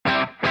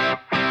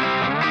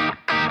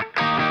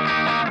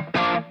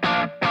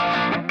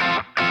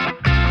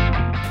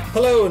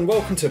Hello and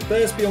welcome to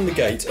Bears Beyond the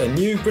Gate, a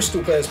new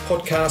Bristol Bears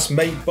podcast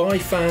made by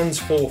fans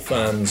for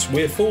fans.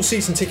 We're full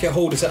season ticket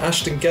holders at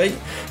Ashton Gate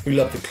who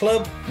love the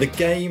club, the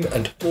game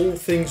and all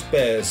things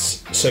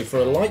Bears. So for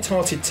a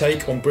light-hearted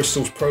take on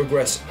Bristol's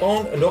progress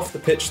on and off the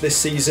pitch this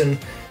season,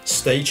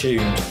 stay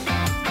tuned.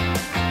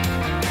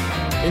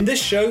 In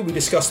this show we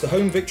discuss the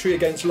home victory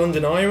against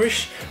London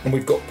Irish and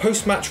we've got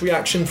post-match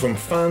reaction from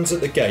fans at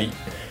the gate.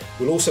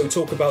 We'll also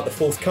talk about the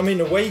forthcoming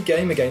away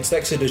game against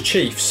Exeter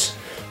Chiefs.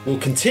 We'll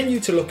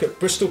continue to look at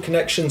Bristol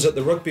connections at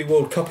the Rugby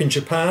World Cup in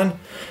Japan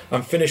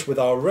and finish with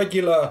our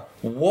regular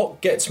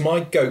What Gets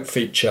My Goat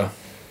feature.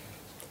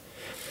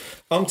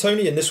 I'm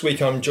Tony and this week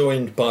I'm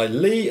joined by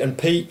Lee and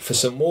Pete for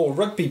some more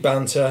rugby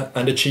banter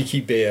and a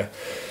cheeky beer.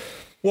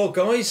 Well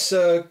guys,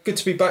 good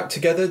to be back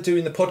together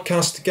doing the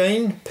podcast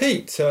again.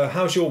 Pete,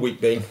 how's your week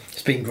been?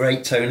 It's been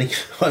great, Tony.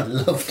 I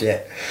loved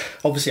it.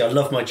 Obviously I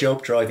love my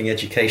job driving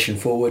education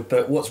forward,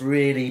 but what's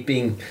really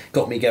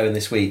got me going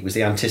this week was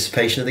the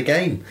anticipation of the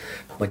game.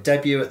 My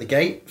debut at the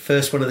gate,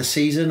 first one of the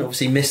season,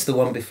 obviously missed the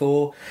one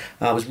before.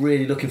 I was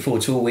really looking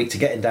forward to all week to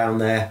getting down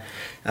there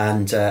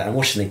and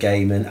watching the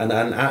game and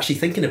actually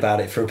thinking about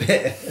it for a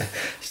bit.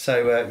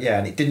 So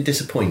and it didn't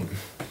disappoint.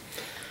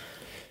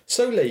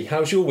 So Lee,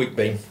 how's your week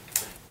been?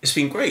 It's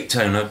been great,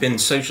 Tone. I've been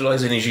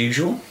socialising as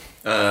usual.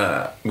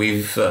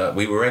 We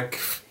were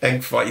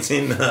egg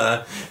fighting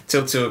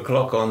till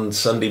 2:00 on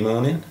Sunday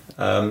morning.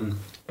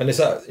 And is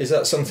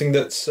that something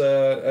that's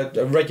a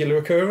regular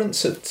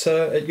occurrence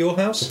at your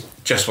house?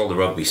 Just while the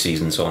rugby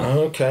season's on.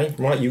 Oh, okay,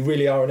 right. You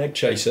really are an egg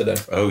chaser then.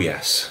 Oh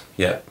yes,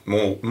 yeah.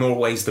 More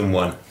ways than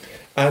one.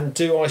 And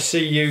do I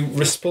see you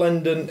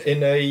resplendent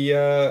in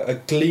a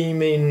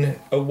gleaming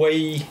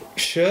away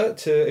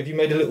shirt? Have you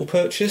made a little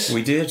purchase?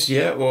 We did,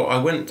 yeah. Well,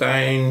 I went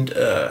down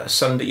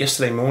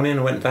yesterday morning.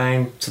 I went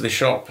down to the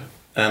shop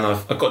and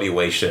I got the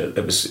away shirt.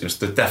 It was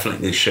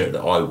definitely the shirt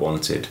that I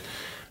wanted.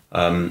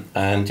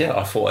 And yeah,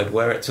 I thought I'd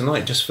wear it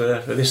tonight just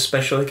for this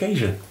special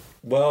occasion.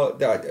 Well,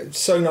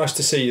 so nice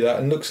to see that,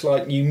 and looks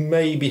like you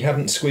maybe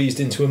haven't squeezed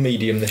into a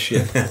medium this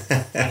year.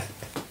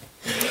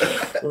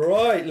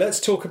 Right, let's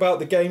talk about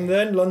the game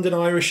then. London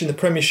Irish in the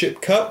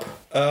Premiership Cup.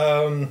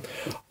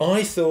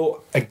 I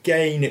thought,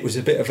 again, it was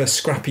a bit of a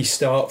scrappy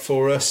start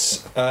for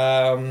us.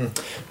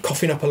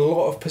 Coughing up a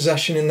lot of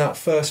possession in that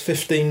first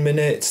 15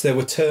 minutes. There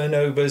were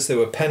turnovers, there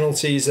were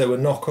penalties, there were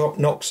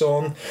knocks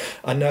on.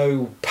 I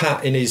know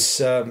Pat in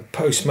his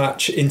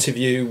post-match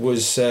interview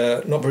was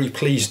not very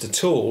pleased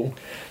at all.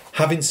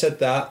 Having said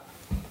that,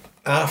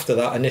 after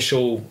that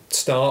initial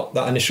start,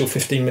 that initial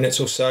 15 minutes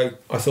or so,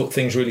 I thought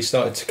things really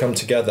started to come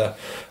together.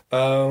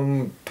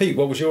 Pete,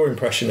 what was your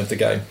impression of the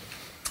game?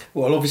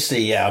 Well, obviously,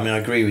 yeah, I mean, I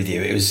agree with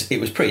you. It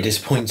was pretty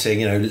disappointing.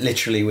 You know,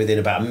 literally within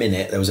about a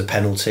minute there was a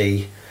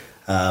penalty,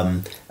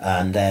 and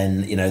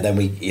then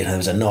there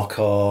was a knock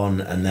on,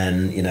 and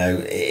then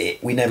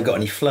we never got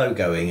any flow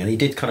going, and he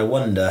did kind of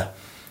wonder,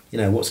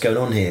 what's going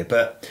on here,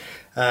 but.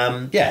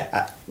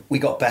 We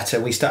got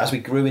better. As we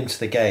grew into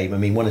the game, I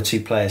mean, one or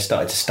two players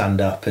started to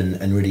stand up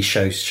and really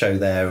show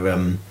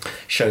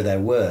their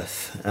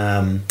worth.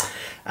 And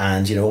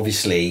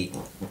obviously,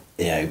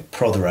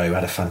 Prothero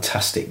had a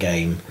fantastic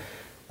game,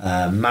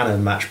 man of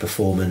the match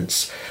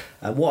performance.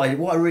 And what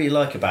I really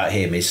like about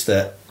him is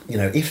that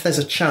if there's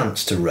a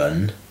chance to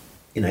run,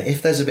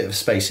 if there's a bit of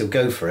space, he'll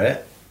go for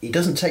it. He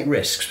doesn't take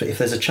risks, but if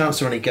there's a chance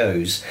to run, he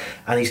goes.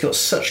 And he's got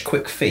such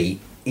quick feet.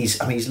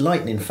 He's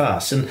lightning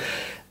fast. And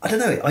I don't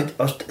know,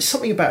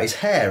 something about his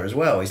hair as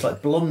well. He's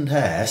like blonde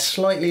hair,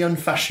 slightly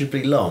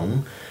unfashionably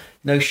long.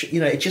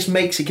 It just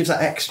gives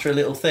that extra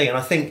little thing. And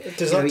I think...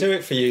 Does that do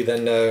it for you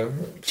then,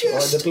 like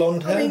the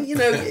blonde hair? I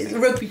mean,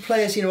 rugby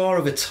players, are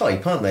of a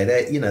type, aren't they?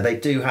 They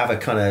do have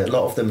a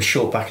lot of them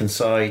short back and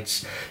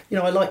sides.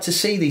 I like to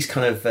see these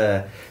kind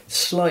of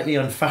slightly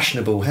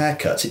unfashionable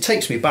haircuts. It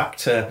takes me back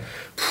to...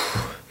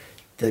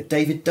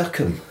 David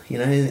Duckham, in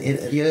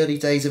the early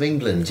days of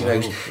England,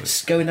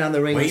 going down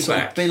the ring, sort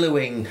of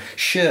billowing,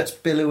 shirts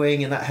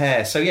billowing and that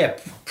hair. So yeah,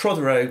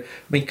 Prothero, I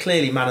mean,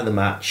 clearly man of the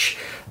match.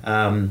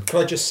 Can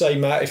I just say,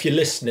 Matt, if you're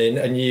listening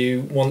and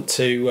you want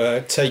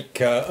to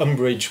take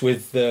umbrage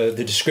with the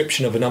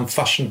description of an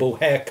unfashionable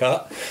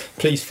haircut,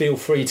 please feel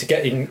free to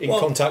get in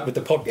contact with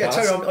the podcast. Yeah,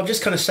 Tony, I'm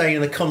just kind of saying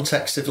in the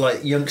context of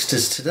like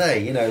youngsters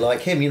today,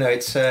 like him,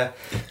 it's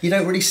you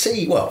don't really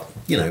see. Well,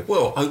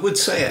 I would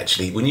say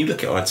actually, when you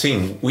look at our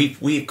team,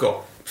 we've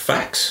got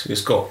Fax,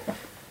 who's got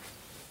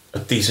a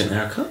decent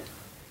haircut.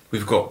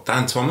 We've got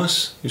Dan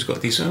Thomas, who's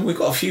got decent. We've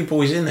got a few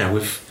boys in there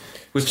with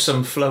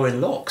some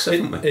flowing locks,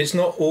 haven't we? It's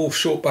not all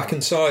short back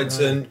and sides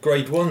and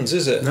grade ones,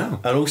 is it? No.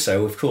 And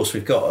also, of course,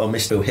 we've got our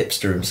Mr.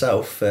 Hipster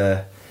himself,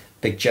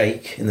 Big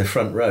Jake, in the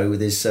front row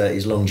with his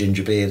long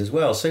ginger beard as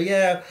well. So,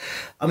 yeah,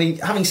 I mean,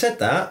 having said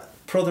that,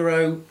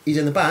 Prothero, he's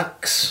in the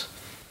backs.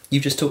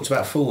 You've just talked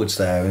about forwards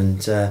there,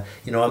 and,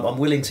 I'm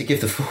willing to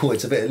give the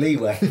forwards a bit of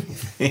leeway.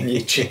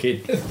 You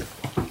chicken.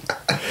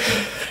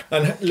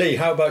 And Lee,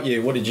 how about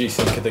you? What did you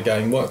think of the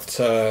game? What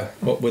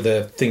were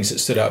the things that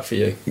stood out for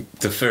you?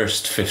 The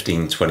first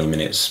 15-20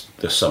 minutes,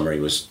 the summary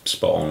was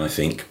spot on, I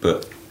think.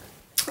 But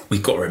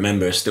we've got to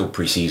remember, it's still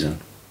pre-season.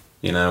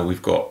 You know,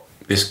 we've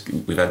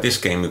had this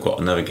game, we've got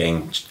another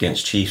game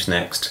against Chiefs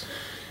next,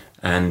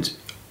 and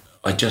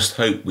I just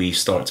hope we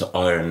start to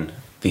iron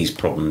these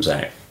problems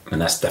out,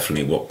 and that's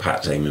definitely what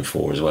Pat's aiming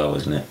for as well,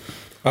 isn't it?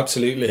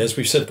 Absolutely. As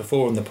we've said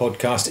before on the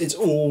podcast, it's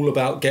all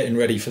about getting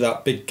ready for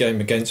that big game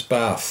against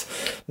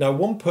Bath. Now,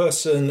 one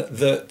person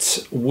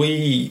that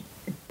we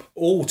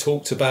all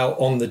talked about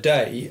on the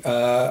day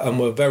and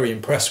were very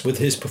impressed with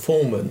his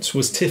performance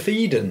was Tiff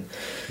Eden.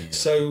 Yeah.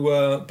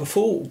 So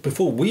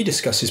before we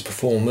discuss his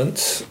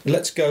performance,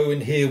 let's go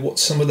and hear what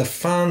some of the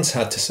fans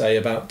had to say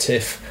about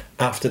Tiff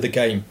after the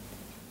game.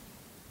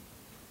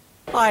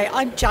 Hi,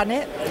 I'm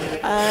Janet,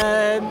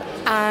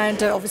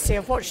 and obviously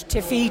I've watched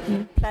Tiff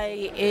Eden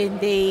play in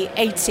the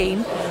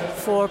A-team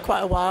for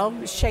quite a while.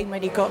 It was a shame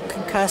when he got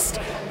concussed.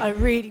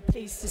 I'm really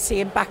pleased to see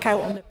him back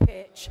out on the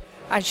pitch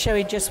and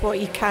showing just what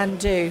he can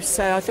do.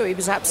 So I thought he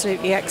was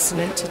absolutely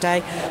excellent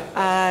today,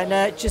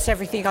 and just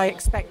everything I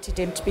expected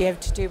him to be able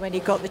to do when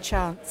he got the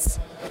chance.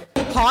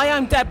 Hi,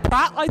 I'm Deb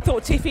Pratt. I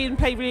thought Tiff Eden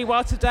played really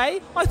well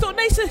today. I thought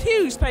Nathan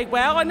Hughes played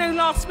well. I know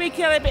last week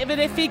he had a bit of an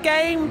iffy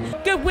game.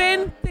 Good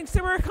win. Things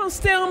to work on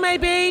still,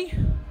 maybe.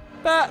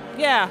 But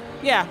yeah,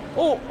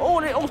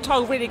 all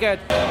told, really good.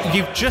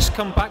 You've just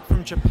come back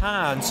from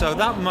Japan, so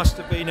that must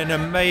have been an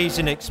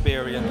amazing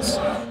experience.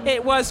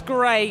 It was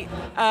great.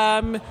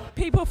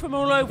 People from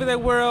all over the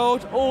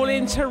world, all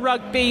into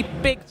rugby,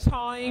 big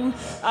time.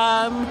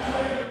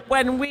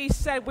 When we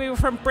said we were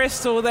from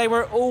Bristol, they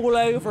were all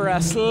over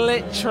us,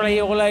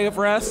 literally all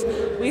over us.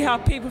 We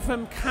have people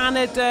from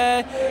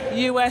Canada,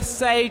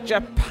 USA,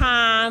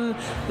 Japan.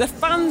 The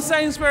fan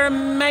zones were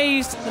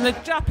amazed, and the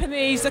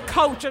Japanese, the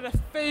culture, the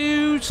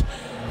food,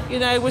 you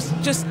know, was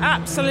just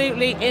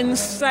absolutely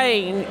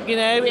insane. You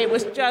know, it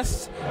was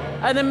just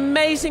an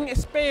amazing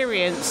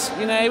experience.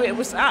 You know, it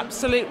was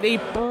absolutely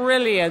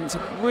brilliant,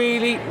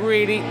 really,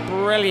 really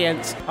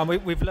brilliant. And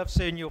we've loved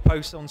seeing your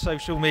posts on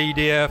social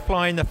media,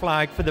 flying the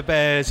flag for the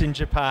Bears in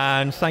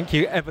Japan. Thank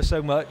you ever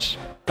so much.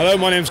 Hello,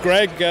 my name's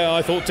Greg.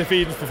 I thought Tiff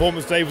Eden's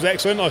performance today was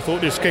excellent. I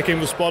thought his kicking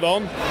was spot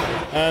on,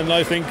 and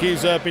I think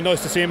it's been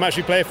nice to see him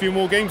actually play a few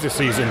more games this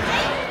season.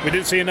 We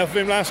didn't see enough of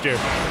him last year.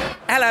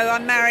 Hello,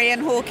 I'm Marion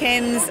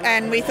Hawkins,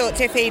 and we thought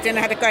Tiff Eden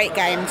had a great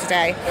game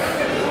today.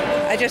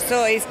 I just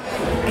thought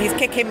his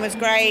kicking was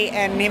great,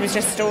 and he was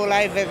just all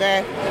over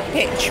the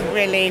pitch.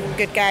 Really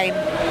good game.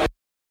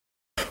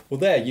 Well,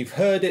 there, you've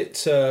heard it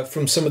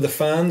from some of the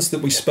fans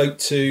that we spoke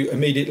to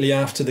immediately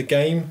after the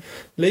game.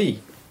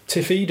 Lee,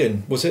 Tiff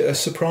Eden, was it a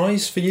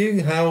surprise for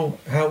you how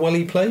well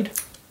he played?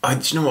 Do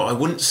you know what? I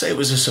wouldn't say it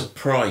was a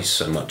surprise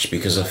so much,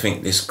 because I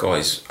think this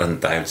guy's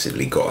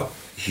undoubtedly got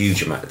a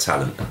huge amount of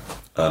talent.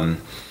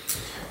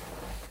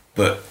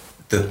 But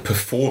the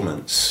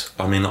performance,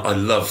 I mean, I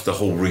love the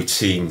whole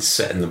routine,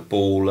 setting the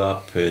ball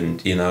up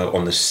and, you know,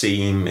 on the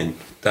seam, and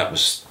that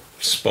was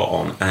spot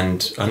on,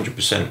 and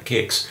 100%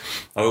 kicks.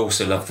 I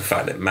also love the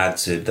fact that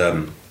Mads had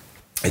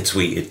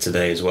tweeted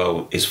today as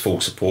well, his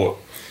full support.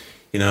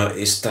 You know,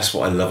 that's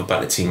what I love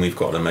about the team we've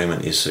got at the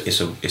moment.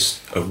 It's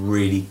a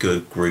really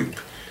good group,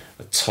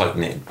 a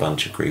tight-knit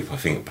bunch of group, I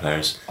think,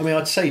 players. I mean,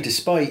 I'd say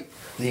despite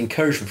the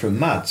encouragement from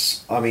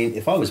Mads, I mean,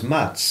 if I was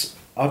Mads,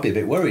 I'd be a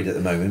bit worried at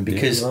the moment,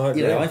 because I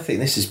think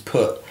this has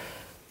put,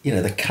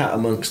 the cat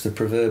amongst the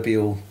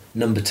proverbial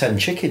number 10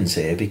 chickens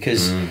here,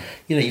 because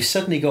you've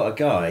suddenly got a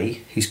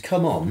guy who's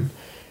come on,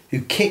 who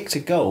kicked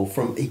a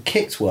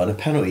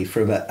penalty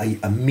from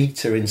a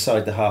metre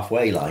inside the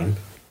halfway line,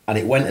 and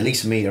it went at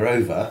least a metre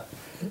over.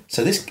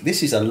 So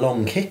this is a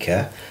long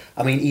kicker.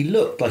 I mean, he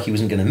looked like he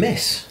wasn't going to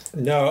miss.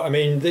 No, I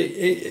mean,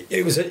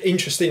 it was an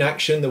interesting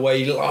action, the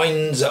way he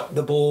lines up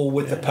the ball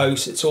with the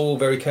post. It's all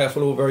very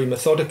careful, all very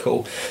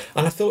methodical.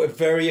 And I thought it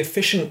very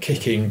efficient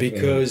kicking,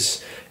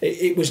 because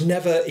it was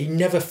he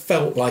never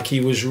felt like he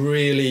was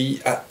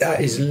really at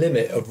his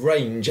limit of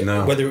range.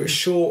 No. Whether it was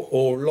short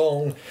or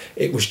long,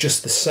 it was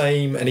just the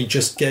same, and he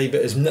just gave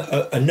it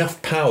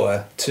enough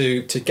power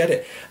to get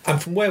it. And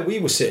from where we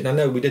were sitting, I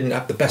know we didn't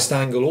have the best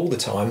angle all the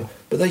time,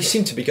 but they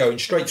seemed to be going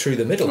straight through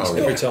the middle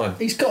every time.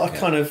 He's got a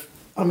kind of,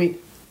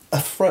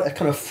 a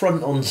kind of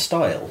front-on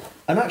style.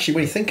 And actually,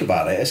 when you think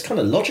about it, it's kind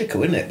of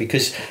logical, isn't it?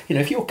 Because,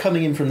 if you're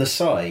coming in from the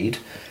side,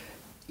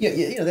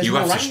 there's you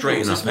more have to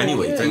straighten up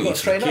anyway, don't you? You've got to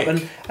straighten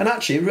up. And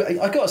actually,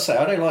 I got to say,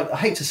 I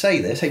hate to say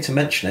this, hate to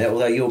mention it,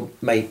 although your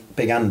mate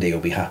Big Andy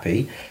will be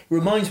happy. It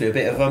reminds me a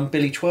bit of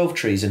Billy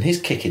Twelvetrees and his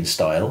kicking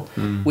style,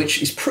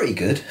 which is pretty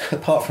good,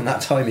 apart from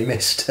that time he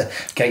missed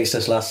against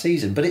us last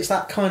season. But it's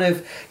that kind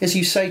of, as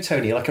you say,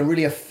 Tony, like a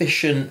really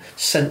efficient,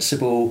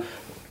 sensible,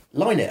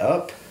 line it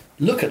up,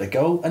 look at the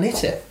goal and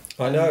hit it.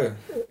 I know,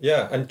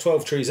 yeah. And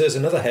 12 Trees, there's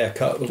another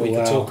haircut that we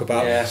could talk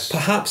about. Yes.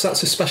 Perhaps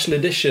that's a special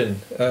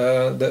edition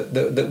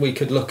that we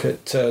could look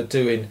at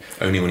doing.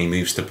 Only when he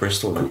moves to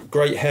Bristol.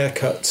 Great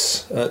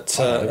haircuts at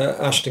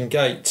Ashton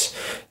Gate.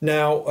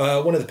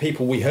 Now, one of the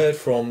people we heard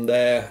from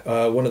there,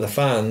 one of the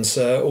fans,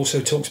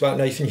 also talks about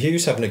Nathan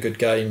Hughes having a good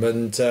game.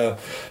 And,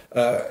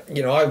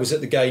 I was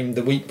at the game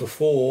the week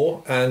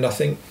before, and I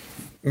think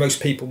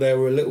most people there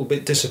were a little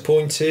bit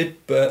disappointed,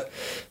 but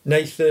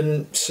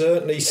Nathan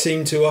certainly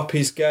seemed to up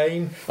his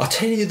game. I'll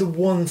tell you the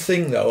one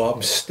thing, though,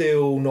 I'm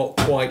still not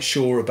quite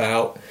sure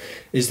about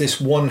is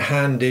this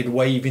one-handed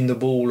waving the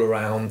ball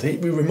around.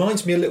 It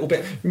reminds me a little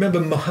bit, remember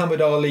Muhammad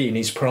Ali in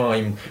his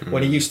prime,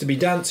 when he used to be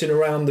dancing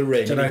around the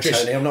ring? I don't know,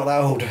 Tony, I'm not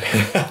that old.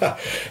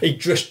 He'd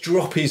just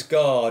drop his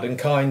guard and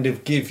kind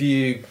of give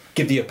the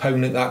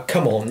opponent that,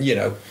 come on, you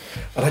know.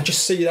 And I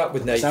just see that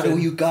with Nathan. Is that all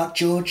you got,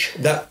 George?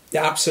 That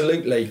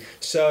absolutely.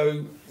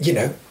 So, you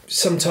know,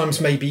 sometimes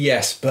maybe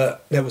yes,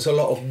 but there was a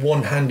lot of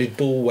one-handed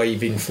ball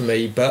waving for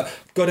me. But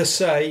got to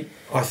say,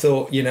 I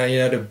thought, you know, he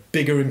had a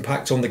bigger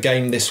impact on the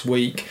game this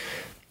week.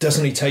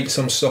 Doesn't he take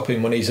some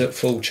stopping when he's at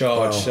full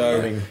charge?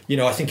 You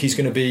know, I think he's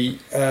going to be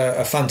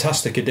a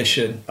fantastic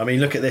addition. I mean,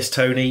 look at this,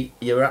 Tony.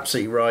 You're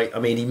absolutely right. I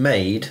mean, he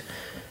made,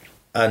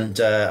 and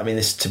I mean,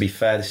 this, to be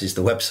fair, this is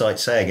the website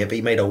saying it, but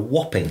he made a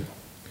whopping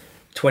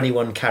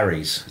 21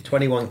 carries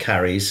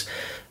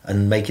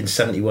and making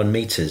 71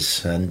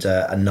 metres and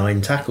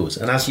 9 tackles.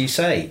 And as you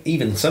say,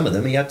 even some of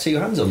them, he had 2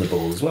 hands on the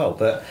ball as well.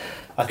 But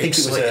I think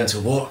exciting it was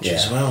to watch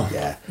as well.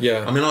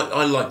 Yeah. I mean,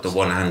 I like the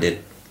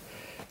one-handed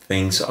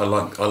things. I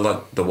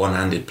like the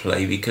one-handed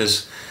play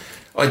because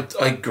I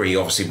agree.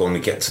 Obviously, when we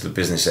get to the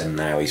business end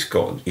now, he's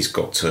got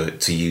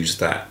to use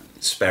that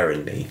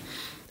sparingly.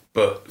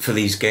 But for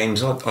these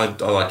games, I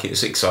like it.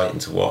 It's exciting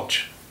to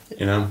watch.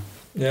 You know.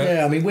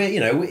 Yeah, I mean,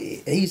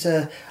 he's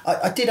a.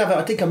 I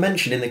think I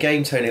mentioned in the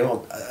game, Tony,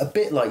 a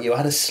bit like you. I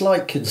had a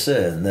slight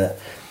concern that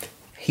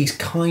he's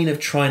kind of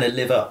trying to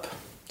live up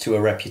to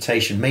a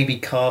reputation, maybe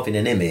carving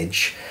an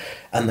image.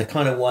 And the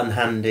kind of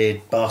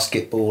one-handed,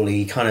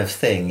 basketball-y kind of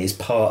thing is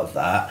part of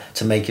that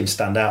to make him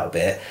stand out a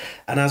bit.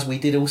 And as we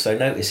did also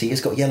notice, he has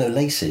got yellow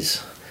laces,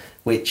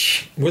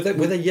 which... Were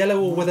they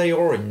yellow or were they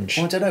orange?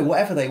 I don't know.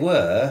 Whatever they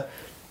were,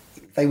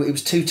 it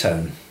was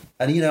two-tone.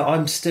 And, you know,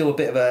 I'm still a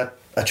bit of a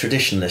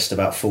traditionalist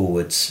about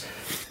forwards.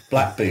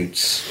 Black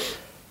boots.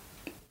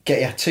 Get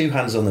your 2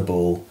 hands on the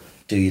ball,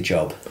 do your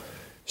job.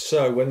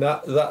 So when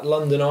that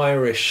London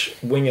Irish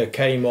winger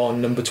came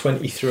on, number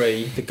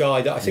 23, the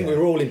guy that I think we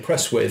were all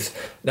impressed with.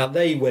 Now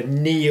they were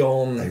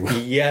neon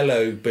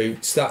yellow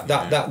boots. That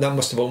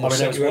must have almost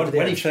sent you over the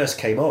when edge. He first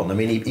came on. I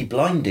mean, he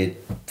blinded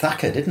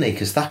Thacker, didn't he?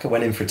 Because Thacker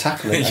went in for a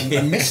tackle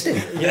and missed him.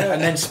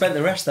 And then spent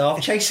the rest of the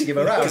half chasing him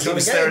around. Because he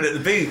was staring at the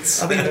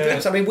boots. I mean, the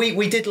boots. I mean,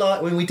 we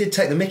did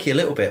take the mickey a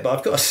little bit, but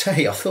I've got to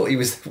say, I thought he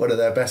was one of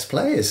their best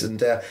players.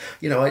 And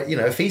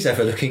if he's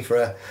ever looking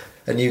for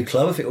a new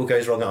club, if it all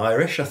goes wrong at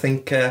Irish, I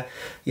think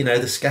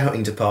the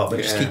scouting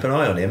department just keep an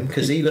eye on him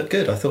because he looked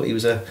good. I thought he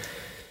was a.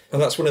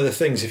 And that's one of the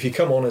things. If you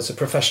come on as a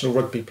professional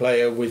rugby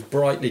player with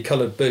brightly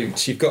coloured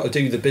boots, you've got to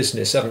do the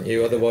business, haven't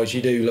you? Otherwise,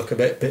 you do look a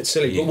bit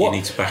silly. You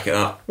need to back it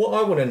up. What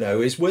I want to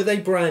know is, were they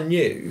brand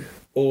new,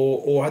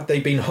 or had they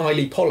been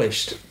highly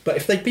polished? But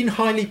if they've been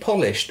highly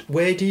polished,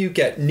 where do you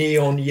get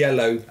neon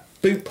yellow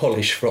boot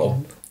polish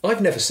from? I've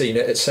never seen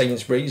it at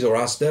Sainsbury's or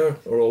Asda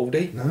or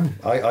Aldi. No,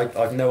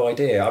 I've no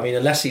idea. I mean,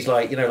 unless he's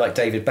like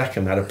David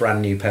Beckham had a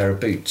brand new pair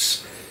of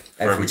boots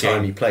every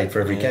time he played for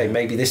every game.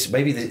 Maybe this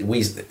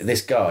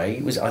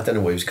guy was, I don't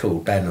know what he was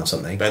called, Ben or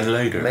something. Ben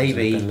Loader.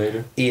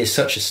 Maybe he is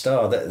such a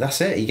star that's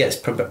it. He gets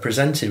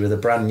presented with a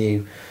brand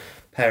new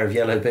pair of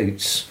yellow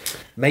boots.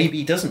 Maybe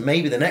he doesn't.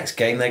 Maybe the next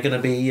game they're going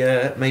to be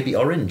maybe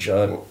orange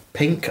or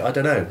pink. I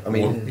don't know. I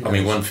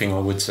mean, one thing I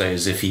would say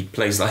is if he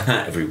plays like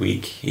that every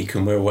week, he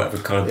can wear whatever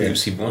colour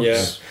boots he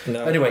wants. Yeah.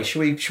 No. Anyway,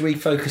 should we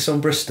focus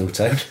on Bristol,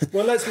 Tone?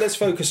 Well, let's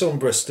focus on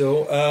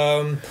Bristol.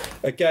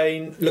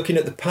 Again, looking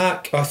at the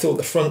pack, I thought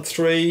the front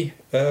three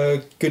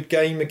good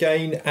game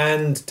again.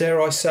 And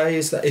dare I say,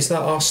 is that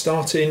our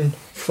starting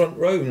front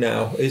row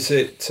now? Is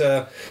it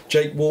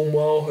Jake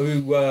Warnwell,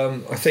 who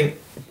I think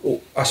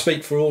I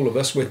speak for all of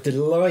us, we're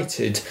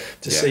delighted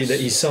to see that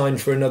he's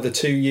signed for another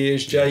 2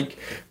 years. Jake,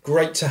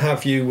 great to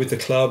have you with the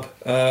club.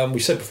 We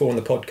said before on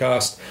the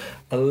podcast,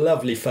 a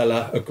lovely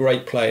fella, a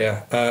great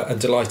player, and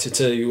delighted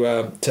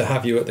to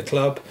have you at the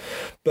club.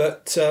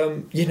 But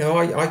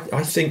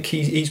I think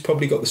he's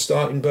probably got the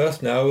starting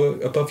berth now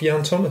above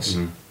Jan Thomas.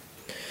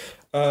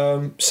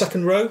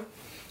 Second row,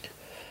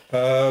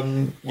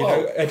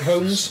 Ed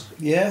Holmes.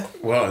 Yeah.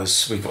 Well,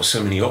 we've got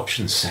so many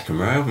options second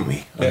row, haven't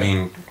we? Yeah. I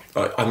mean,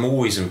 I'm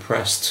always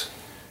impressed.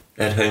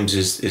 Ed Holmes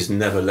is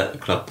never let the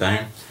club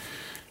down.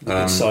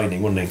 Good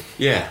signing, wasn't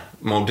he? Yeah,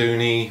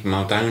 Maldoni,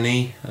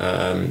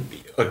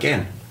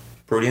 again,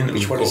 brilliant.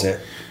 Which one is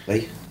it,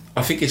 Lee?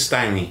 I think it's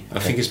Downey. I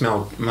think it's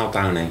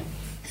Maldoni.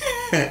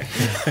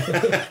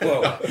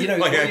 Well, you know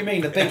what you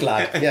mean, the big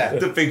lad, yeah,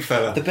 the big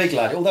fella, the big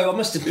lad. Although I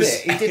must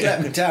admit, he did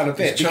let me down a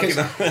bit because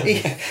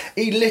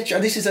he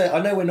literally. This is I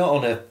know we're not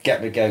on a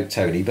get me goat,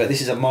 Tony, but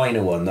this is a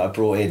minor one that I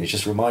brought in. It's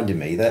just reminded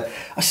me that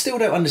I still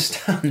don't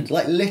understand.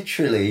 Like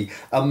literally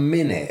a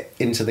minute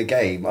into the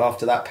game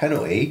after that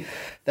penalty,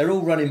 they're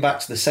all running back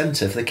to the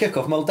centre for the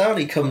kickoff.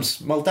 Maldoni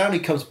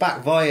comes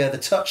back via the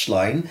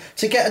touchline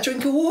to get a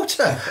drink of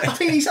water. I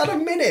mean, he's had a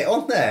minute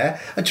on there,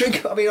 a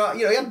drink. I mean,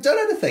 he hadn't done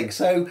anything.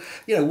 So,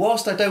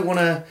 whilst I don't want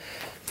to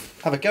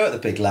have a go at the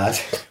big lad.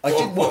 I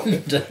did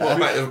wonder,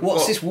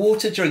 what's this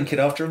water drinking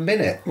after a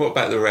minute? What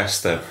about the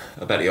rest, though?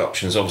 About the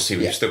options? Obviously,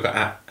 we've still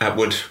got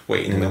Atwood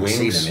waiting in the wings.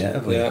 Seen him yet,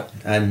 have we? Yeah.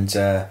 And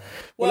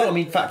I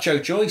mean, Fat Joe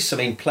Joyce. I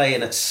mean,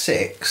 playing at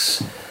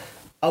 6.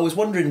 I was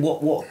wondering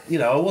what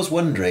was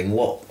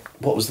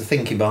the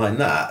thinking behind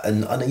that,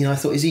 and I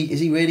thought, is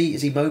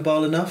he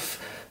mobile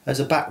enough as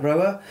a back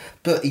rower?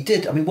 But he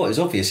did. I mean, what is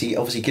obvious, he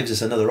obviously gives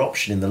us another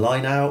option in the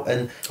line out,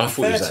 and I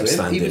thought he was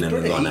outstanding in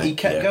the line out. He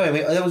kept going. I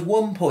mean, there was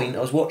one point I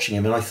was watching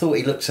him, and I thought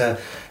he looked a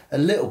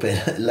little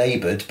bit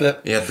laboured,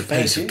 but he had the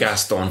pace of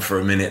Gaston for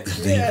a minute,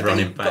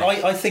 running back. But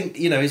I think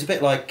it's a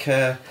bit like.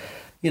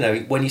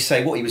 When you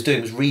say what he was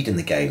doing was reading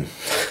the game,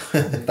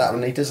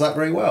 he does that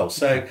very well.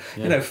 So,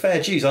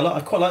 fair dues. I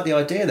quite like the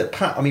idea that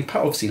Pat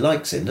obviously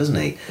likes him, doesn't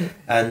he?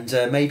 And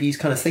maybe he's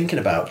kind of thinking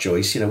about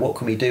Joyce. What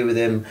can we do with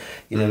him?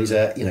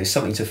 He's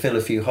something to fill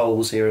a few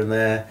holes here and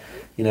there.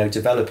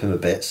 Develop him a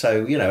bit.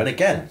 So, and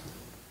again,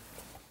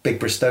 big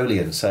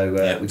Bristolian.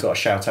 So we've got a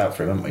shout out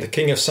for him, haven't we? The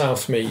King of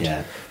Southmead.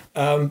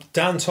 Yeah.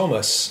 Dan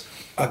Thomas.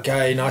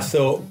 Again, I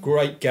thought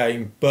great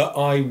game, but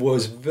I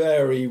was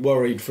very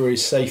worried for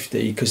his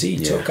safety because he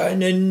took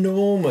an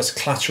enormous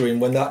clattering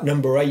when that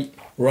number 8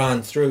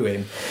 ran through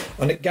him.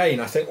 And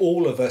again, I think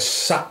all of us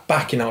sat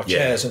back in our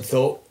chairs and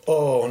thought,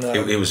 oh no.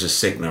 It was a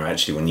sickener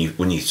actually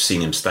when you've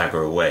seen him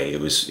stagger away. It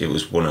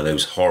was one of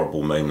those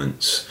horrible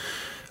moments.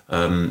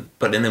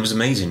 But then it was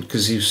amazing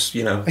because he was,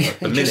 a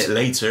minute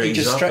later he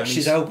just stretched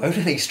his elbow,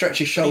 didn't he? Stretched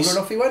his shoulder and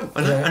off he went.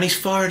 And he's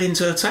fired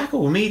into a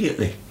tackle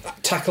immediately.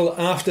 Tackle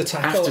after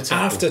tackle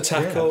after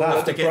tackle.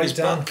 After getting his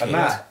butt. And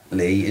that,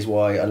 Lee, is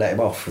why I let him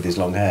off with his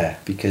long hair,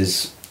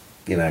 because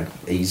he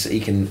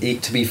can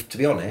to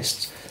be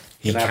honest.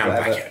 He can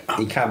back it up.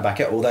 He can back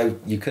it, although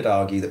you could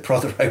argue that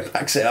Prothero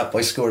backs it up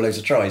by scoring loads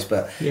of tries.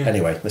 But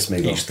anyway, let's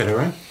move on. He's still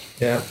around.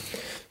 Yeah.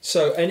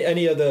 So,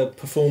 any other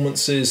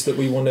performances that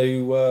we want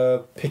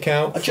to pick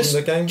out from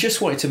the game?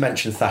 Just wanted to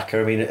mention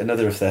Thacker. I mean,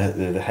 another of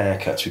the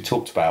haircuts we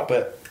talked about,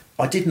 but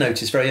I did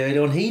notice very early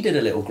on he did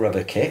a little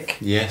grubber kick.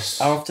 Yes.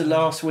 After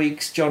last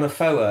week's John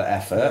Afoa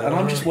effort, and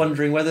I'm just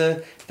wondering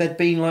whether there'd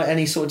been like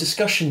any sort of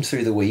discussion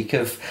through the week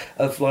of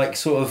like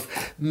sort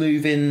of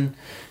moving,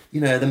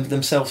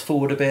 themselves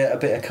forward a bit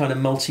of kind of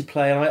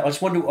multiplayer.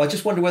 I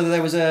just wonder whether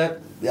there was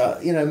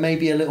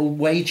maybe a little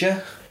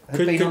wager.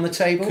 Could be on the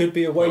table. Could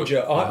be a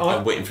wager.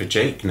 I'm waiting for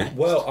Jake next.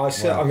 Well, I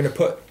said I'm going to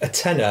put a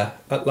tenner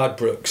at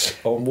Ladbrokes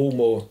on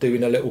Woolmore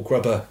doing a little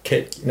grubber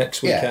kick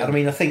next weekend. Yeah, I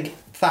mean, I think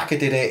Thacker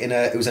did it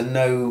it was a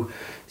no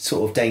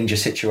sort of danger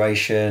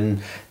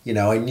situation.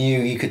 I knew,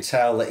 you could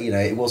tell that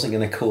it wasn't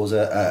going to cause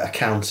a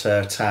counter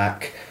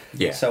attack.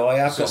 Yeah. So I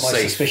have got my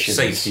suspicions.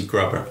 Safety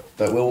grubber.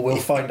 But we'll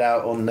find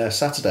out on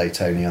Saturday,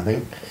 Tony, I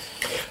think.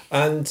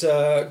 And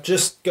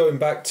just going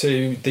back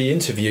to the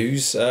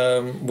interviews,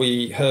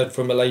 we heard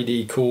from a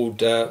lady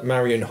called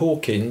Marion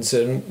Hawkins,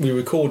 and we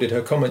recorded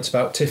her comments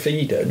about Tiff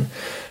Eden.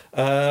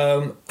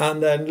 And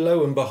then,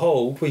 lo and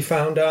behold, we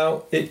found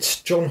out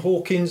it's John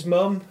Hawkins'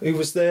 mum who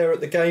was there at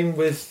the game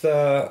with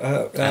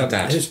Dad.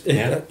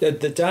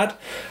 the dad.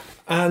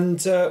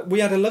 And we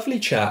had a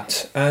lovely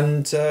chat.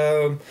 And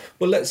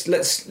let's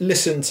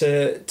listen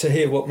to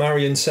hear what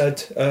Marion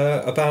said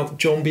about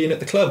John being at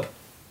the club.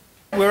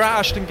 We're at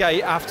Ashton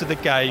Gate after the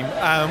game.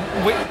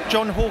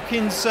 John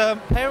Hawkins'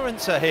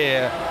 parents are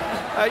here.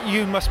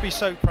 You must be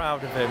so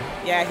proud of him.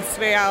 Yes,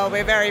 we are.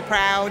 We're very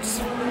proud.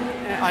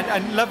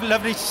 And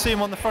lovely to see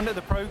him on the front of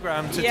the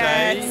programme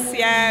today. Yes,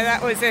 yeah,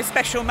 that was a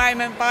special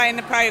moment buying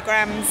the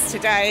programmes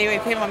today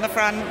with him on the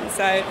front.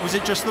 So was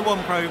it just the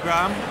one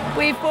programme?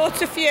 We've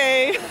bought a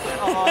few.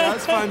 Oh,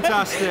 that's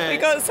fantastic. We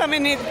got some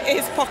in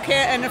his pocket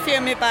and a few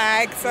in my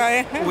bag.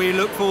 So we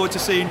look forward to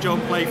seeing John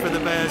play for the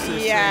Bears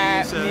this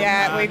season.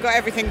 Yeah, we've got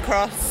everything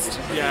crossed.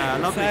 Yeah,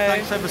 lovely.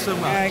 Thanks ever so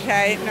much.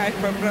 Okay, no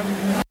problem.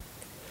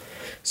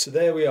 So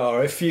there we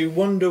are. If you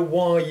wonder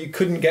why you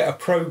couldn't get a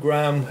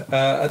programme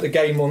at the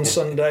game on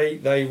Sunday,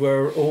 they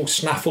were all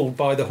snaffled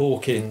by the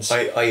Hawkins.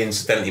 I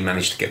incidentally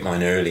managed to get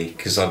mine early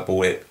because I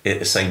bought it at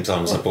the same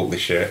time as I bought the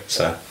shirt.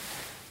 So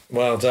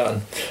well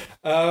done.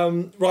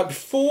 Right,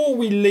 before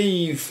we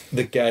leave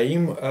the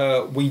game,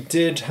 we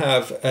did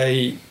have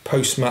a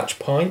post-match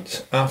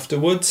pint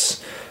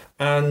afterwards,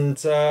 and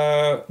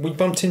we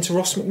bumped into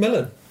Ross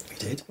McMillan.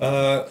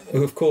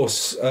 Who, of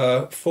course,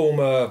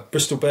 former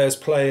Bristol Bears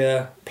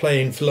player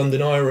playing for London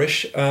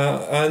Irish,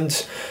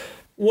 and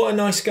what a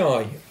nice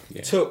guy.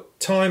 Yeah. Took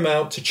time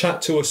out to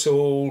chat to us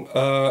all.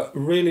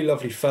 Really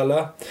lovely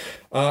fella.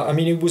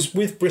 He was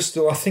with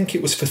Bristol, I think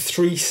it was for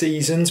 3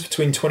 seasons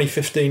between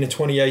 2015 and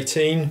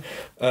 2018.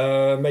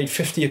 Made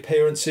 50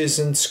 appearances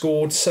and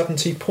scored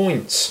 70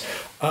 points.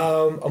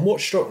 And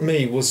what struck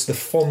me was the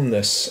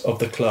fondness of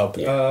the club.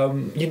 Yeah.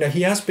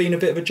 He has been a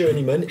bit of a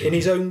journeyman, in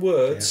his own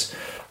words. Yeah.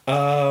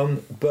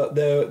 But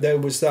there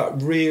was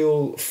that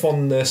real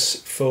fondness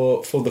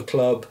for the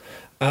club,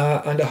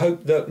 and I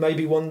hope that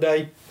maybe one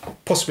day,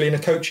 possibly in a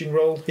coaching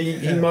role,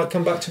 he might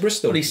come back to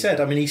Bristol. Well, he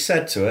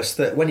said to us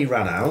that when he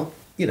ran out,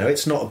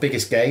 it's not a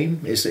biggest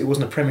game. It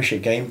wasn't a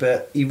Premiership game,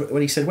 but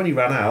when he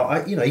ran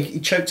out, he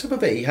choked up a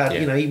bit. He had,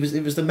 it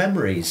was the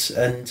memories,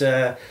 and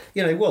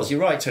it was.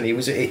 You're right, Tony.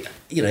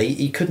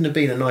 He couldn't have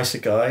been a nicer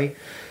guy,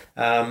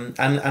 and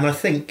I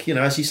think,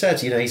 as you said,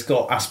 he's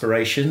got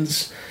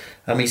aspirations.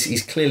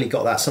 He's clearly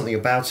got that something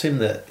about him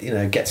that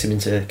gets him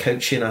into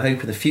coaching, I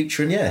hope, in the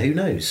future. And who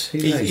knows? He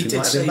did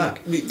might have been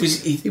back. He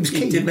was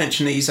keen. He did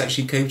mention that he's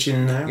actually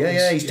coaching now.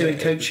 He's doing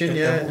coaching.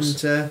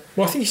 And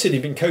well, I think he said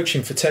he'd been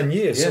coaching for 10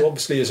 years. So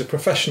obviously, as a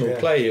professional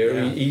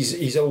player,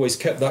 he's always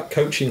kept that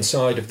coaching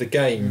side of the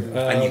game.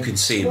 And you can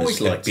see him as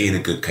being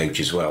a good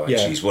coach as well.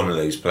 Actually, he's one of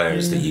those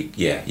players that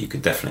you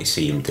could definitely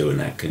see him doing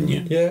that, couldn't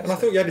you? Yeah, and I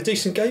thought he had a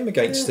decent game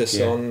against us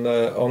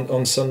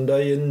on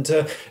Sunday, and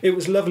it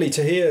was lovely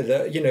to hear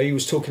that he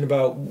was talking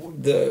about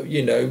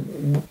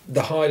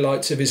the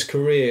highlights of his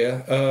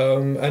career,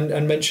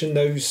 and mentioned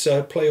those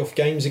playoff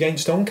games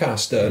against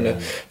Doncaster. And I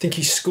think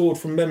he scored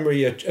from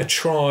memory a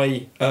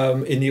try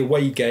in the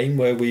away game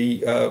where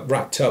we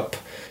racked up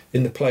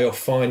in the playoff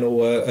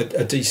final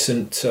a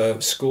decent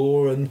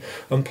score, and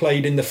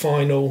played in the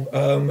final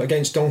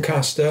against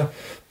Doncaster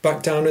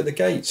back down at the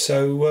gate.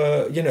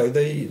 So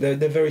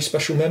they're very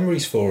special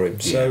memories for him.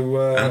 So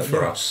and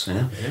for us,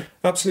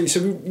 absolutely.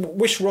 So we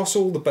wish Ross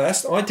all the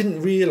best. I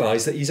didn't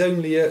realise that he's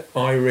only at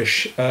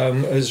Irish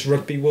as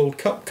Rugby World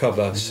Cup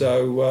cover.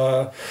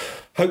 So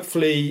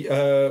hopefully,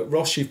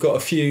 Ross, you've got a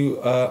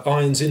few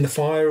irons in the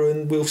fire,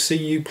 and we'll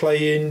see you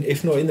playing,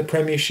 if not in the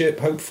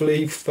Premiership,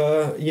 hopefully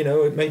for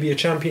maybe a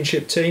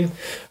Championship team.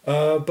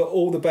 But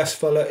all the best,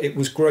 fella. It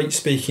was great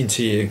speaking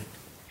to you.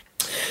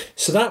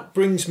 So that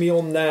brings me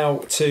on now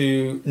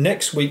to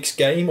next week's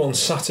game on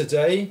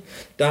Saturday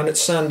down at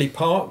Sandy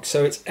Park.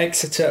 So it's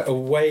Exeter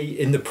away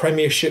in the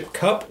Premiership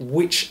Cup,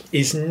 which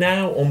is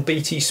now on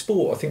BT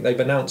Sport. I think they've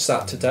announced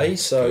that today,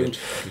 so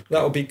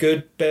that'll be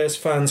good. Bears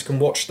fans can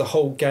watch the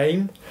whole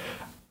game.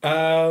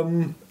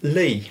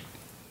 Lee,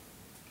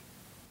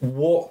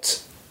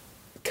 what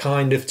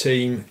kind of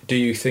team do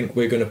you think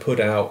we're going to put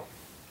out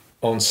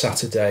on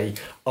Saturday?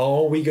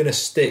 Are we going to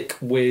stick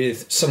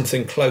with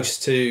something close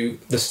to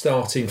the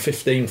starting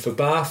 15 for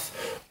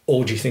Bath,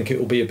 or do you think it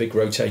will be a big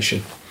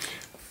rotation?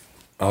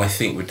 I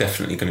think we're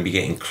definitely going to be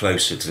getting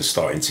closer to the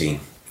starting team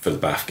for the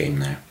Bath game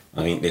now.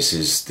 I think this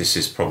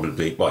is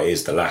probably it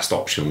is the last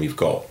option we've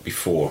got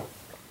before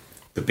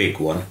the big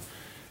one,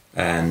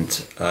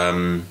 and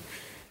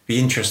be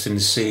interesting to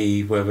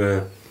see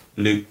whether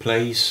Luke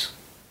plays,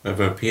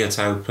 whether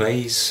Piatau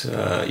plays.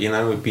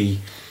 It'd be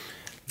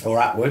or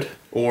Atwood.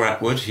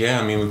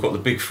 We've got the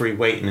big three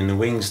waiting in the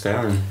wings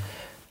there.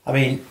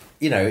 And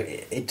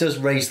it does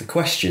raise the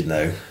question,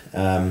 though,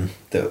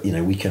 that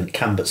we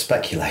can but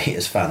speculate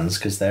as fans,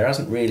 because there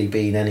hasn't really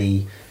been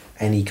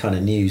any kind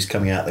of news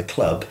coming out of the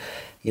club.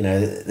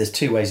 There's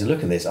two ways of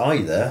looking at this.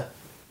 Either,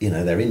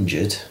 they're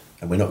injured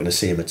and we're not going to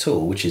see them at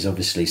all, which is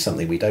obviously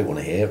something we don't want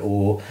to hear,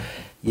 or,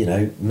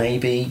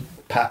 maybe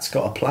Pat's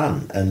got a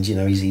plan and,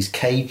 he's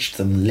caged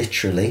them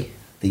literally,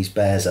 these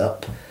Bears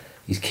up.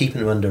 He's keeping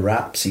them under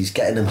wraps. He's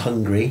getting them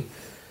hungry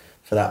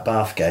for that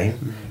Bath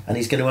game, and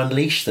he's going to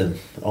unleash them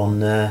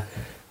on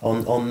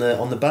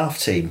the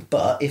Bath team.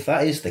 But if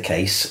that is the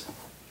case,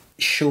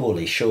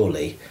 surely,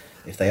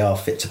 if they are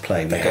fit to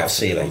play, they've got to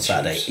see it on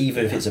Saturday.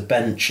 Even if it's a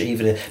bench,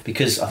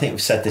 because I think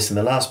we've said this in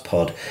the last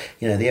pod.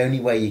 The only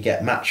way you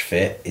get match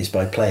fit is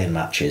by playing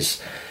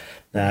matches.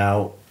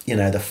 Now,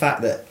 the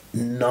fact that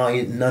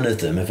none of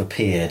them have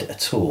appeared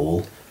at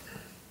all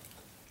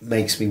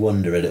makes me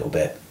wonder a little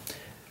bit.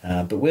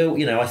 But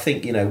I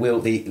think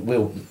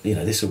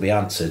this will be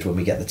answered when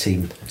we get the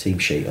team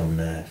sheet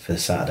on for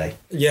Saturday.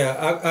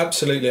 Yeah,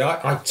 absolutely.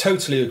 I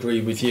totally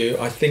agree with you.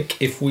 I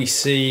think if we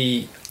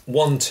see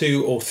 1,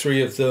 2 or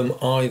 3 of them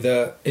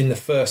either in the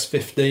first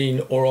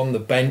 15 or on the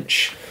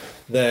bench,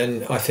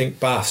 then I think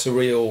Bath's a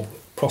real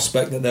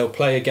prospect that they'll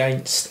play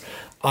against.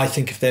 I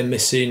think if they're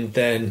missing,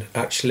 then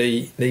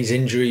actually these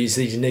injuries,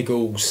 these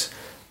niggles,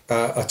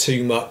 are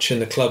too much,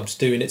 and the club's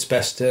doing its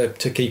best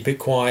to keep it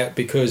quiet,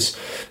 because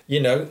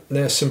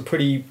there's some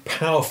pretty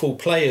powerful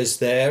players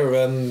there.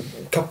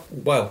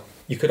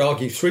 You could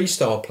argue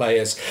 3-star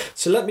players.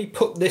 So let me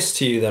put this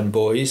to you then,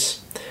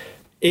 boys.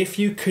 If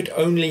you could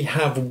only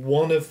have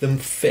one of them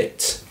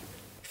fit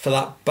for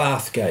that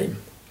Bath game,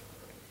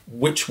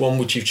 which one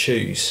would you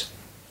choose?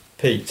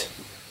 Pete?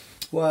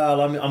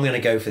 Well, I'm going to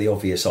go for the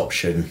obvious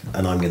option,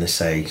 and I'm going to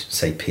say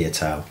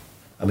Piatau.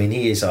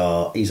 He's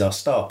our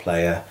star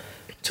player.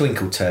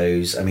 Twinkle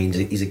toes.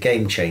 He's a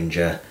game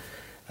changer,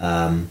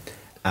 and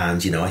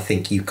I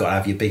think you've got to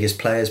have your biggest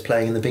players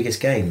playing in the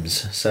biggest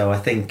games. So I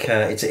think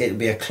it'll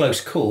be a close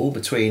call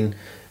between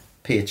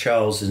Pierre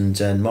Charles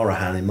and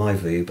Morahan in my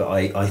view. But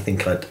I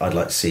think I'd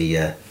like to see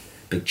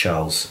Big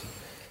Charles.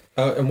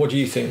 And what do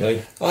you think,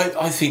 Lee?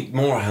 I think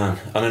Morahan.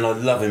 I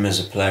love him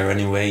as a player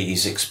anyway.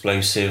 He's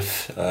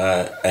explosive,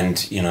 and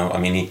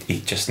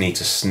he just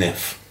needs a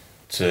sniff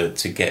to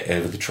get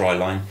over the try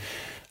line.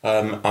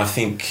 I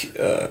think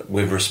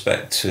with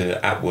respect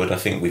to Atwood, I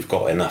think we've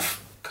got enough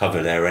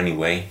cover there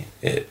anyway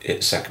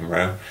at second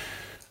row.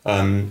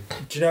 Do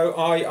you know,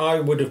 I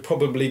would have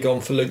probably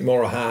gone for Luke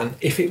Morahan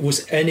if it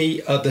was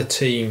any other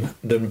team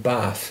than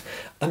Bath.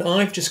 And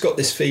I've just got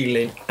this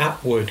feeling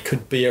Atwood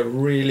could be a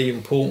really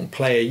important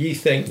player. You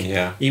think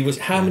he was?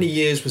 How many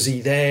years was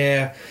he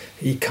there?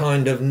 He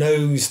kind of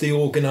knows the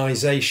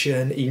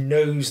organisation. He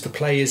knows the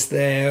players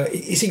there.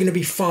 Is he going to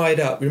be fired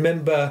up?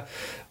 Remember,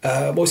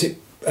 what was it?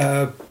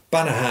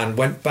 Banahan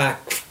went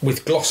back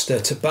with Gloucester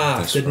to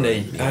Bath, didn't he?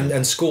 Yeah.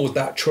 And scored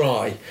that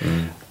try.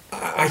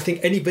 I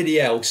think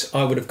anybody else,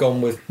 I would have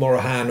gone with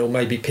Morahan or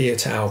maybe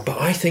Piatow, but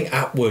I think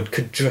Atwood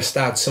could just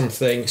add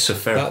something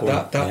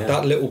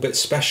that little bit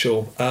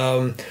special.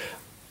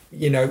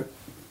 You know,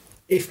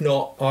 if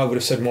not, I would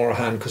have said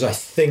Morahan, because I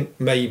think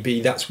maybe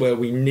that's where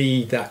we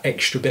need that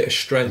extra bit of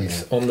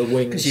strength on the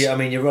wings. Yeah, I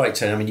mean, you're right,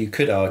 Tony. I mean, you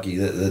could argue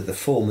that the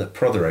form that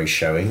Prothero's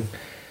showing,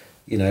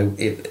 is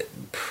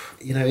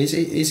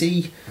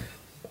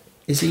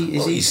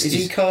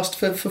he cast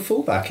for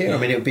fullback here? I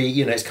mean, it would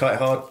be, it's quite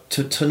hard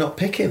to not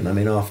pick him. I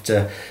mean,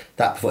 after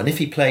that performance, and if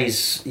he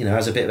plays,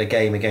 has a bit of a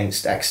game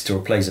against Exeter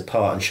or plays a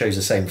part and shows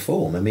the same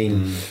form, I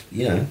mean,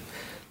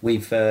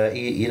 we've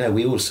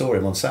we all saw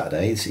him on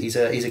Saturday. He's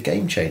a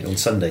game changer on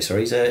Sunday.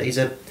 Sorry,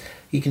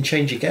 he can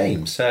change a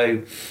game.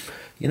 So,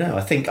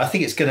 I think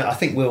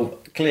we'll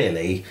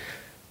clearly.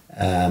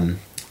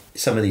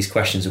 Some of these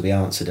questions will be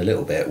answered a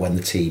little bit when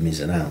the team is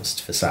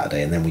announced for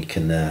Saturday, and then we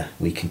can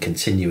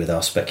continue with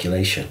our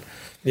speculation.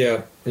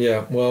 Yeah.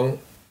 Well,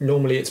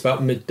 normally it's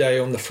about midday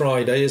on the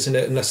Friday, isn't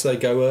it? Unless they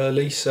go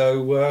early.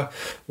 So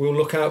we'll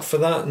look out for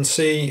that and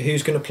see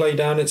who's going to play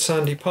down at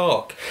Sandy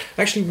Park.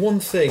 Actually,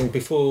 one thing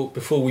before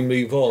we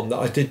move on that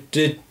I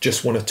did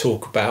just want to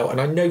talk about,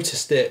 and I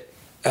noticed it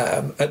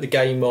at the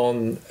game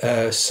on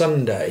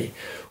Sunday,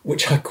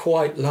 which I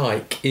quite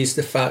like, is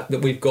the fact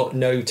that we've got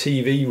no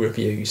TV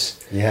reviews.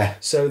 Yeah.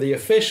 So the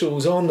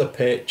officials on the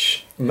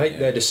pitch make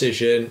their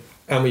decision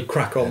and we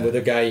crack on with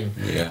the game.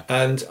 Yeah.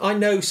 And I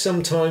know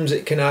sometimes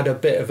it can add a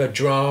bit of a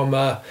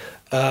drama,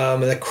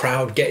 and the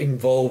crowd get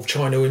involved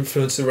trying to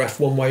influence the ref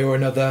one way or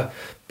another.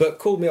 But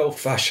call me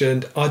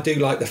old-fashioned, I do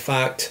like the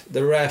fact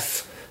the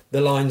ref, the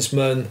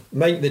linesman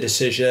make the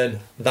decision,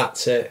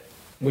 that's it.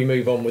 We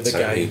move on with the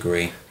game. I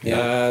agree.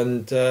 Yeah.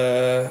 And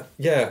I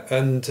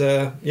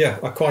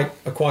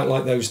quite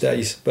like those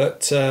days.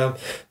 But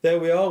there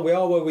we are. We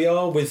are where we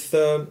are with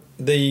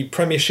the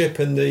Premiership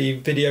and the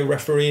video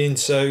refereeing.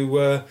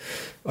 So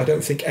I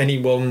don't think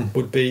anyone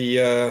would be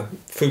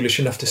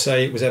foolish enough to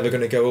say it was ever going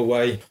to go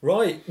away.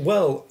 Right.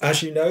 Well,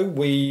 as you know,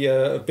 we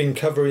have been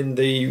covering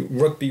the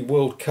Rugby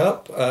World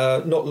Cup,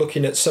 not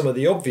looking at some of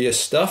the obvious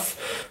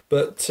stuff,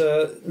 but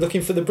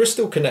looking for the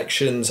Bristol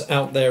connections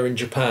out there in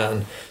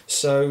Japan.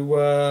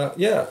 So,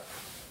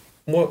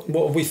 what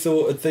have we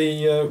thought of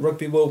the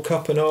Rugby World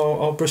Cup and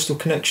our Bristol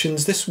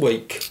connections this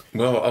week?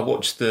 Well, I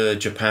watched the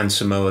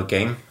Japan-Samoa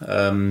game.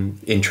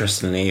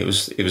 Interestingly, it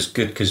was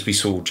good because we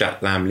saw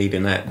Jack Lamb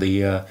leading out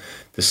the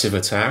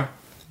Civitar.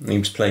 He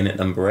was playing at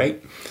number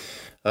 8.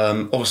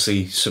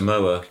 Obviously,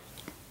 Samoa,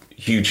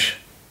 huge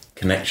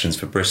connections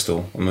for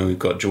Bristol. I mean, we've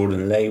got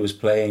Jordan Lay was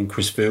playing,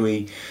 Chris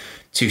Vui,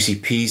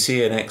 Tusi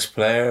Pisi, an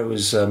ex-player,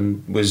 was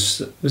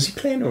he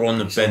playing or on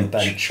the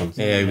bench?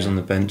 He was on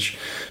the bench.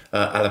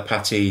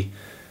 Alapati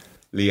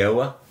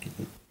Leoa.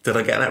 Did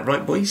I get that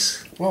right,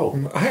 boys? Whoa,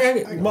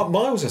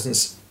 Miles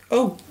isn't.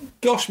 Oh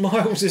gosh,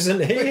 Miles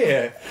isn't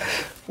here.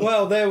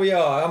 Well, there we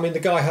are. I mean, the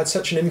guy had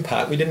such an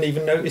impact. We didn't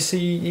even notice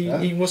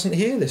he wasn't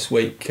here this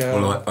week.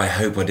 Well, I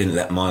hope I didn't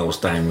let Miles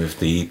down with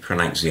the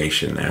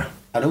pronunciation there.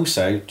 And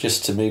also,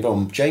 just to move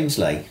on, James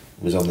Lay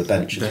was on the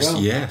bench as well.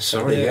 Yeah,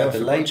 sorry. The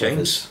Lay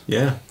James.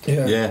 Yeah.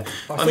 I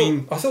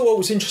thought what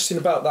was interesting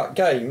about that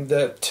game,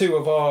 that two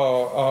of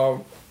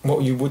our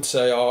what you would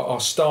say are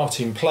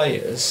starting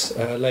players,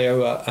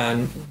 Leoa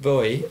and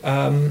Vui,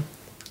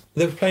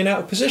 they were playing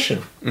out of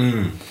position.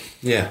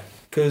 Yeah.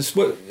 Because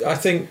I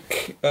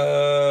think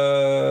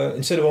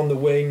instead of on the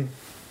wing,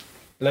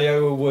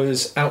 Leoa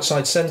was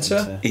outside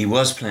centre. He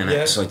was playing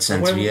outside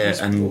centre,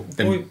 and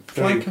then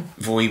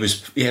Vui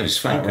was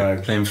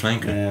flanker, playing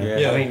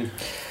flanker. Yeah. I mean,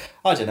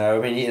 I don't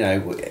know. I mean,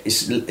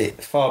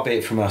 it's far be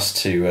it from us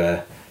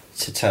to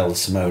tell the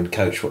Samoan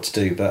coach what to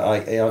do, but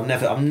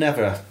I've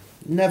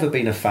never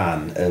been a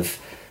fan of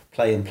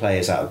playing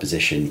players out of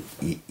position.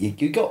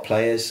 You got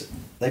players,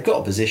 they've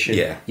got a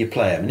position, you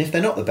play them, and if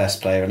they're not the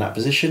best player in that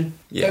position,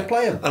 don't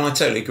play them. And I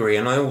totally agree,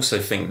 and I also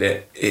think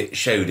that it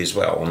showed as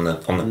well on the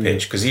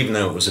pitch, because even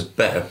though it was a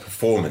better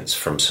performance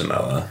from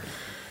Samoa,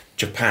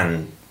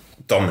 Japan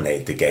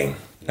dominated the game,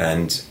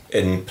 and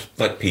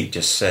like Pete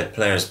just said,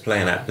 players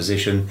playing out of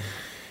position,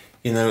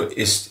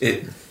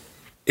 it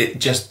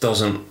just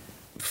doesn't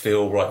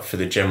feel right for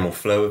the general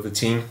flow of the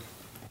team.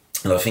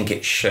 And I think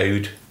it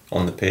showed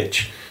on the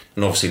pitch,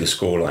 and obviously the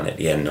scoreline at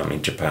the end. I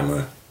mean,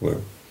 Japan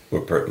were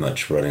pretty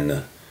much running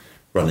the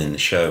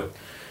show.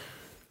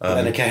 But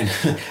then again,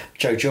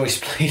 Joe Joyce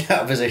played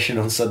out of position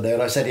on Sunday,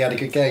 and I said he had a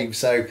good game.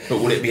 So, but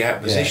will it be out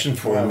of position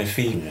for him if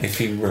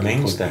he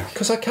remains there?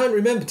 Because I can't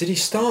remember. Did he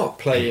start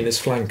playing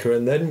as flanker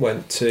and then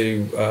went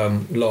to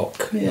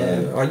lock?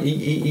 Yeah,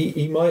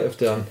 he might have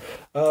done.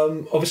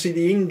 Obviously,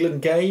 the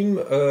England game,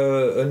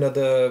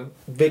 another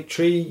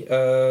victory,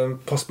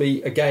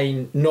 possibly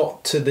again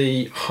not to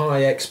the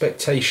high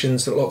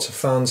expectations that lots of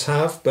fans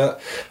have,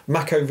 but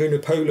Mako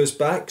Vunipola's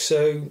back,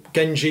 so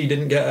Genji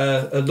didn't get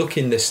a look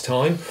in this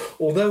time.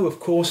 Although, of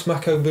course,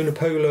 Mako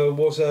Vunipola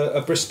was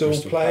a Bristol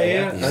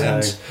player,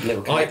 and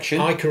little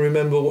connection. I can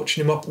remember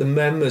watching him up the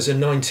Mem as a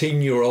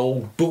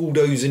 19-year-old,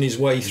 bulldozing his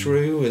way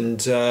through,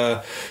 and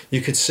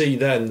you could see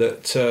then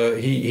that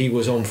he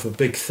was on for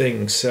big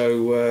things.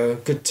 So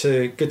good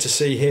to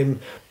see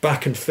him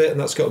back and fit, and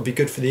that's got to be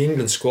good for the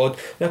England squad.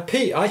 Now,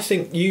 Pete, I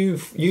think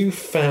you've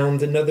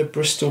found another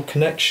Bristol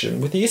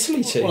connection with the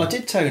Italy team. Well, I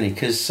did, Tony,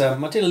 because I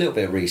did a little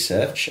bit of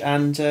research,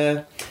 and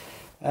there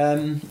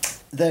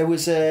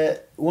was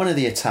one of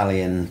the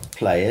Italian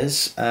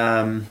players.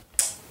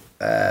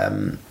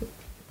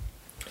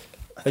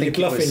 Are you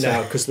bluffing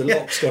now because the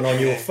lock's gone on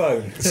your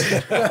phone?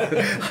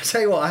 I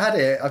tell you what, I had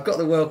it. I've got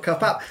the World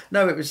Cup app.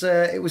 No, it was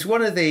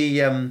one of the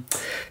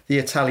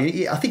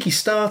Italian. I think he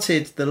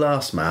started the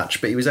last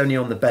match, but he was only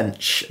on the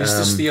bench. Is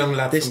this the young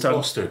lad from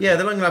Gloucester? Yeah,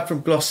 the young lad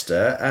from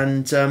Gloucester,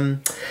 and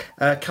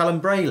Callum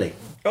Brayley.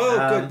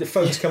 Oh, good. The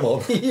phone's come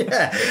on.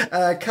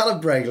 Yeah,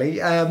 Callum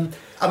Brayley. I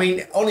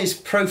mean, on his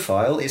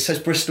profile it says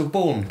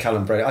Bristol-born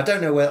Callum Brayley. I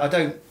don't know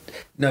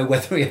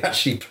whether he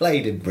actually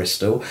played in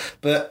Bristol,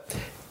 but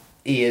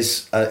he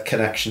is a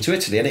connection to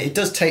Italy, and it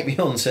does take me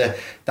on to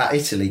that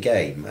Italy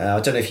game. I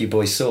don't know if you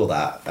boys saw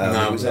that.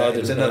 It was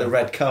another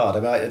red card.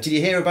 Did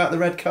you hear about the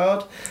red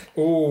card?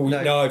 Oh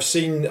no, I've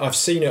seen it on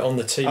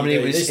the TV. I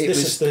mean,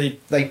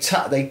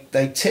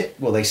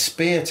 they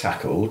spear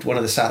tackled one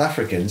of the South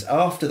Africans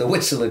after the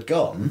whistle had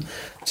gone.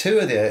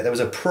 There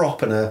was a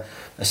prop and a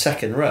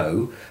second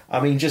row. I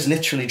mean, just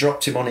literally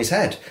dropped him on his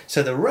head.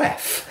 So the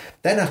ref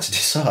then had to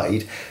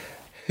decide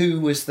who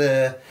was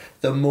the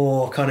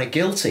more kind of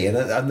guilty, and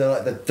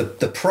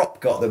the prop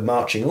got the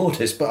marching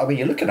orders. But I mean,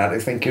 you're looking at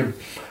it thinking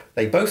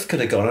they both could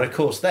have gone, and of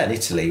course then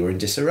Italy were in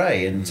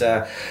disarray, and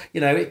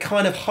it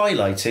kind of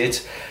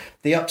highlighted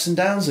the ups and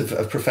downs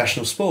of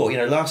professional sport.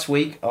 Last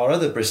week our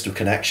other Bristol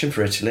connection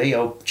for Italy,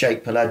 old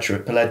Jake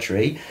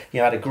Pelledri,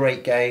 had a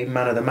great game,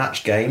 man of the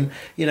match game.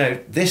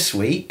 This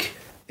week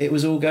it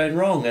was all going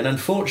wrong, and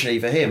unfortunately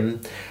for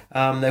him,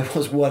 there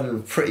was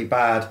one pretty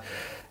bad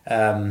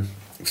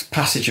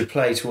passage of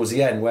play towards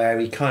the end where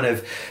he kind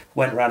of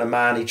went round a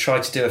man. He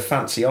tried to do a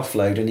fancy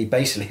offload, and he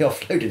basically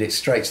offloaded it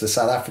straight to the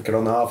South African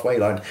on the halfway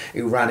line,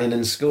 who ran in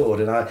and scored.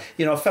 And I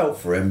felt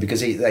for him, because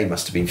they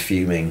must have been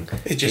fuming,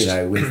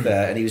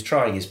 and he was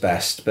trying his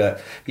best.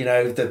 But the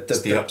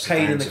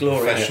pain and the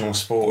glory, professional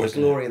sport, the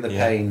glory and the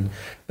pain.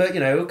 But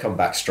he'll come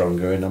back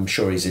stronger, and I'm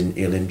sure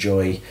he'll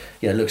enjoy.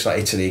 It looks like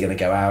Italy are going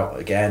to go out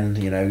again.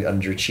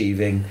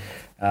 Underachieving.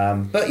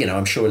 But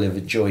I'm sure he'll have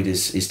enjoyed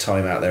his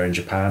time out there in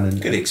Japan,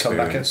 and come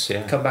back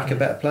a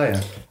better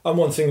player. And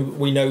one thing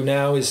we know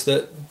now is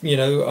that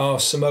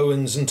our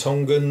Samoans and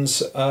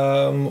Tongans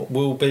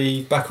will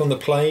be back on the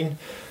plane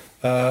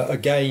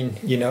again.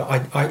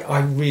 I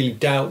really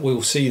doubt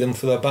we'll see them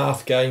for the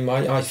Bath game.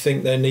 I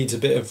think there needs a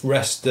bit of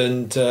rest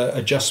and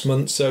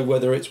adjustment. So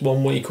whether it's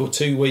 1 week or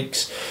 2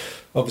 weeks.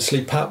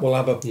 Obviously, Pat will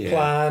have a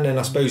plan, and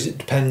I suppose it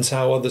depends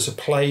how others are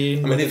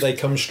playing, whether they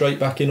come straight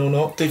back in or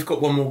not. They've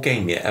got one more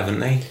game yet, haven't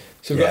they?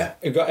 So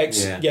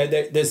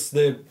there's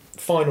the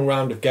final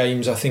round of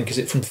games, I think, is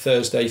it from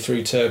Thursday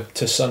through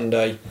to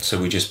Sunday?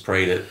 So we just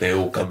pray that they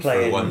all come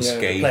through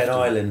unscathed. Playing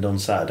Ireland on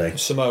Saturday.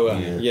 Samoa,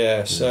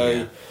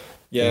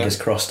 Fingers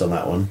crossed on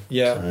that one.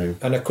 Yeah, so.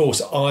 And of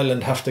course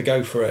Ireland have to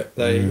go for it.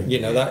 They,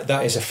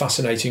 that is a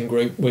fascinating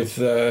group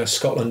with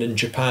Scotland and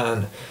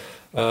Japan.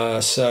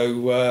 Let's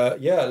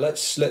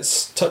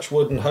touch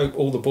wood and hope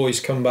all the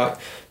boys come back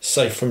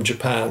safe from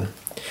Japan.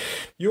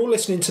 You're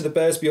listening to the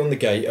Bears Beyond the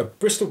Gate, a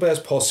Bristol Bears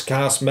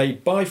podcast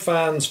made by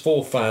fans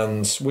for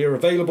fans. We're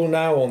available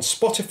now on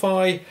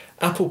Spotify,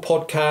 Apple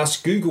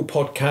Podcasts, Google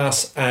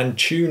Podcasts and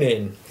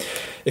TuneIn.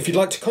 If you'd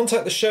like to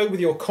contact the show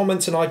with your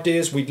comments and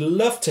ideas, we'd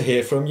love to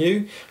hear from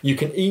you. You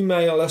can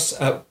email us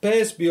at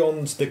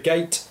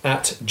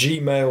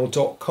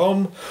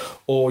bearsbeyondthegate@gmail.com,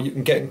 or you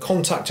can get in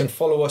contact and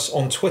follow us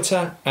on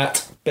Twitter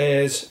at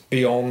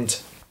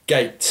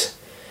bearsbeyondgate.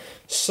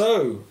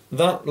 So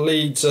that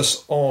leads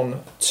us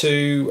on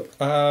to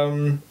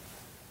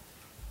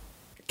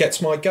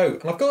Gets My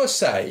Goat. And I've got to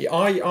say,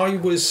 I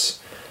was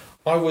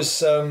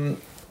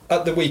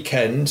at the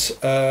weekend,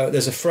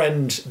 there's a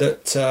friend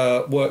that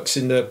works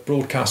in the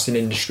broadcasting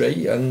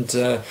industry, and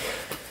I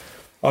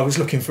was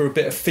looking for a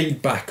bit of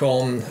feedback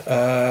on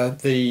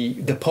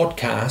the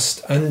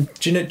podcast. And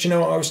do you know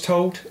what I was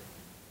told?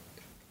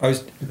 I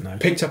was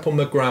picked up on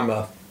my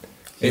grammar.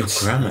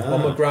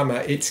 On my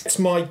grammar. It's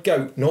my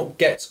goat, not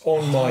gets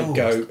on my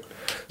goat.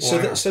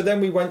 So then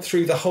we went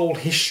through the whole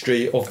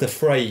history of the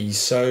phrase.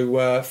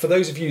 So for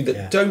those of you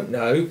that don't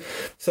know,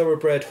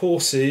 thoroughbred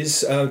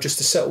horses, just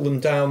to settle them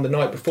down the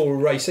night before a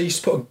race, they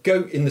used to put a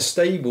goat in the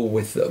stable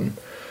with them,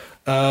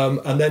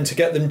 and then to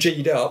get them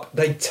G'd up,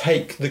 they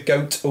take the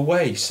goat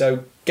away.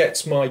 So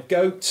gets my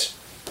goat,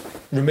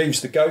 removes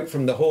the goat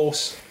from the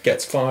horse,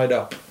 gets fired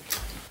up.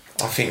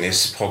 I think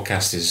this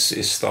podcast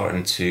is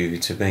starting to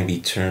maybe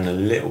turn a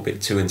little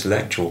bit too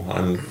intellectual,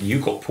 and you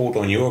got pulled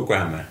on your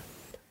grammar.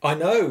 I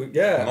know,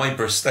 yeah. My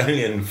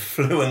Bristolian,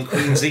 fluent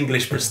Queen's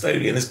English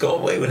Bristolian has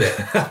got away with it.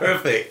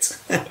 Perfect.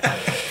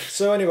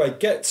 So anyway,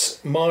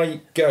 Gets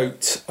My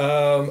Goat.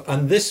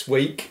 And this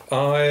week,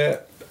 I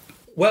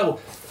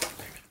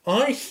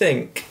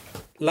think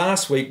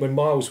last week when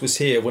Miles was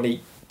here, when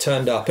he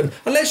turned up, and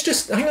let's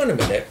just, hang on a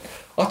minute.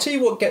 I'll tell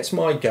you what gets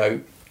my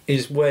goat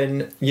is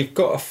when you've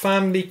got a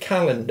family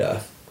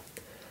calendar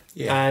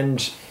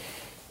and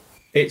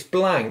it's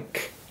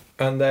blank,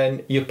 and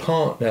then your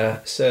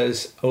partner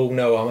says, "Oh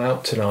no, I'm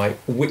out tonight,"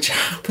 which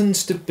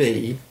happens to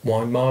be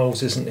why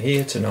Miles isn't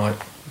here tonight.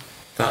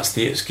 That's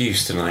the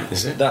excuse tonight,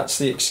 is it? That's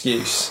the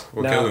excuse.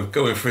 We're Now,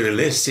 going through the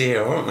list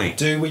here, aren't we?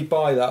 do we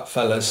buy that,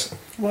 fellas?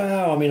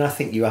 Well, I mean, I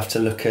think you have to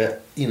look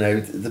at,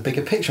 the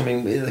bigger picture. I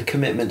mean, the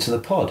commitment to the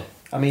pod.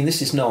 I mean,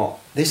 this is now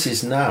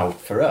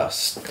for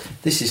us.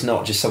 This is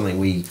not just something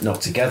we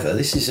knock together.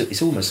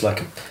 It's almost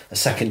like a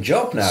second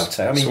job now.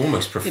 I mean, It's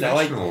almost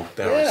professional.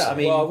 Dare I say. I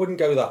mean, Well, I wouldn't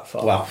go that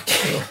far. well,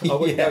 I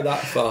wouldn't yeah. go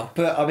that far.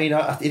 But I mean,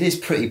 it is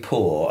pretty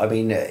poor. I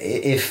mean,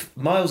 if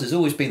Miles has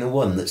always been the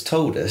one that's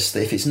told us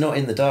that if it's not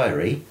in the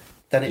diary,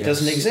 then it Yes.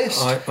 doesn't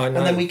exist. I know.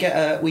 And then we get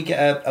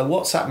a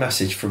WhatsApp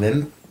message from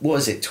him. What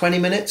is it? 20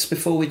 minutes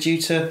before we're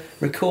due to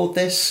record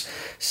this,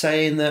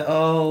 saying that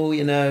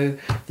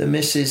the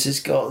missus has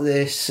got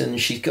this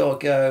and she's got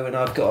to go and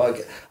I've got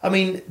to. I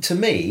mean, to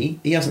me,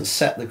 he hasn't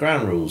set the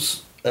ground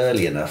rules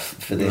early enough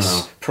for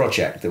this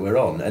project that we're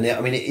on, and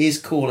it is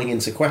calling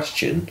into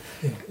question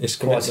It's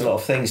quite a lot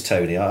of things,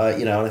 Tony.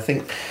 And I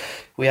think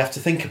we have to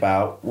think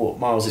about what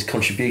Miles's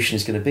contribution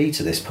is going to be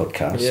to this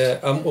podcast. Yeah,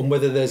 and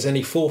whether there's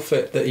any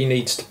forfeit that he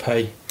needs to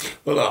pay.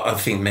 Well, I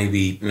think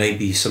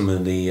maybe some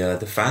of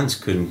the fans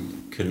could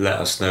let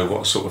us know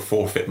what sort of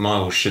forfeit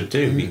Miles should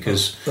do,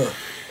 because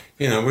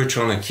we're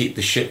trying to keep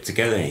the ship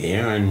together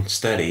here and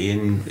steady,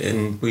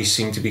 and we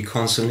seem to be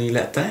constantly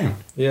let down.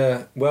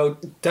 Yeah, well,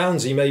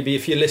 Downsy, maybe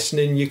if you're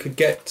listening, you could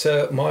get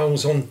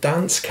Miles on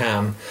Dance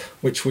Cam,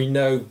 which we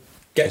know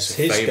gets It's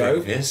a his favourite go.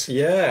 of his.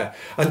 Yeah,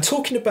 and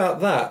talking about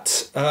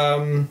that,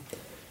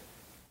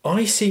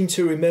 I seem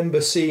to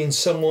remember seeing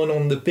someone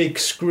on the big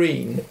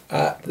screen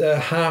at the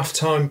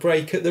halftime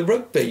break at the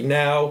rugby.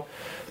 Now,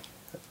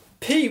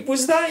 Pete,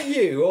 was that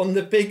you on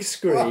the big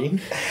screen?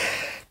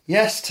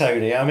 Yes,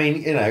 Tony. I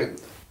mean,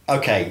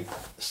 okay.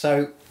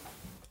 So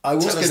I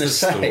was Tell us going to the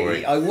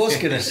story.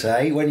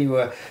 say when you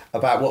were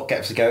about what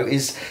gets to go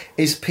is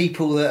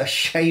people that are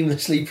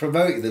shamelessly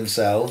promoting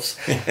themselves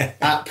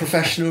at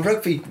professional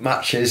rugby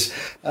matches.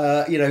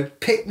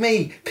 Pick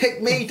me,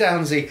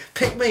 Downsy,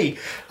 pick me,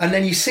 and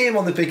then you see them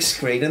on the big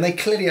screen, and they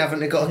clearly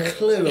haven't got a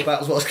clue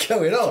about what's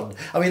going on.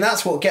 I mean,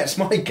 that's what gets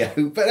my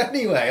goat. But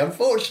anyway,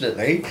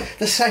 unfortunately,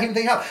 the same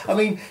thing happened. I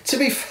mean, to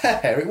be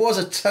fair, it was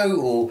a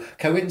total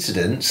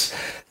coincidence.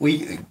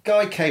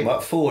 Guy came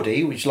up,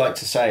 Fordy, would you like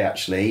to say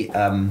actually?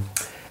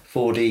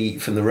 Fordy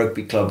from the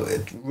rugby club,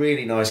 a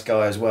really nice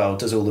guy as well,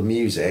 does all the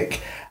music.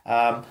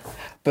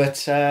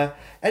 But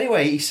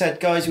anyway, he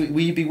said, "Guys, will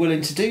you be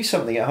willing to do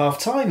something at half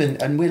time?"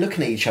 And we're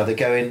looking at each other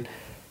going,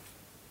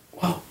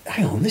 "Well,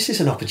 hang on, this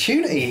is an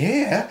opportunity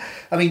here."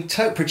 I mean,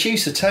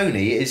 producer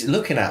Tony is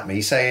looking at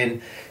me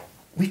saying,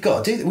 "We've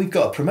got to do that. We've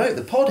got to promote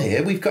the pod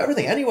here. We've got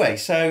everything." Anyway,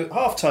 so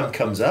half time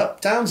comes up,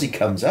 Downsy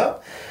comes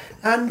up.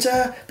 And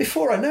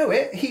before I know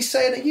it, he's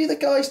saying, "Are you the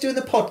guys doing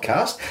the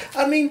podcast?"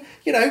 I mean,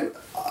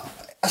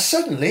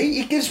 suddenly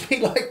he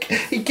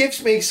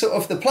gives me sort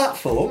of the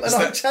platform, and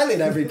I'm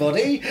telling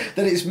everybody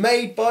that it's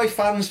made by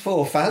fans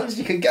for fans.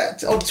 You can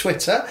get on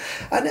Twitter,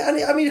 and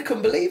I mean, I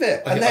couldn't believe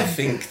it. And I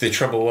think the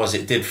trouble was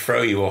it did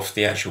throw you off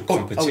the actual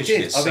competition it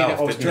did. itself. I mean, it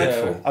was didn't it?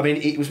 dreadful. I mean,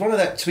 it was one of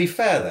the. To be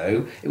fair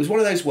though, it was one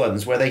of those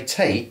ones where they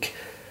take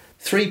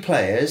 3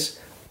 players,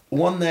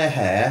 one their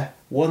hair,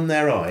 one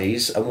their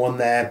eyes, and one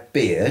their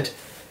beard.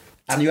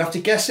 And you have to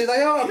guess who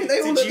they are. I mean,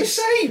 they all look the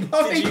same.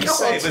 Did you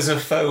say it was a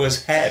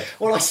foe's head?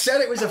 Well, I said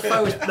it was a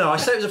foe's... No, I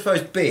said it was a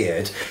foe's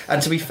beard. And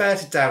to be fair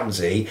to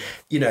Downsy,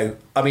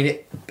 I mean,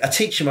 a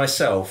teacher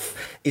myself,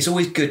 it's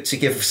always good to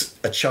give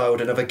a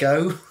child another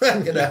go,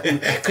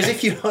 because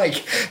if you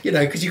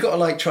because you've got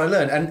to try and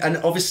learn. And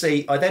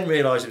obviously, I then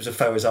realised it was a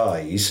foe's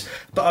eyes.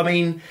 But I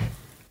mean...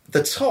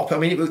 The top, I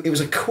mean, it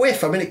was a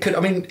quiff. I mean, it could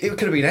have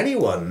been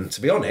anyone,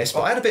 to be honest.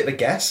 But I had a bit of a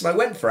guess, and I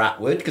went for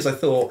Atwood because I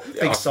thought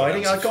big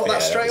signing. I got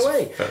that straight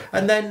away.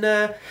 And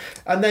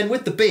then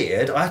with the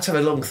beard, I had to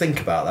have a long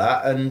think about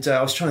that. And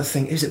I was trying to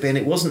think, who's it been?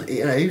 It wasn't,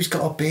 who's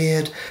got a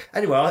beard?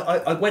 Anyway,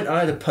 I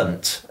had a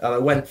punt, and I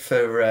went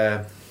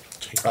for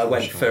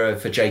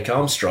Jake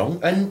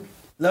Armstrong, and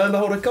lo and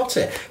behold, I got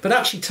it. But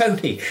actually,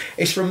 Tony,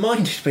 it's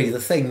reminded me of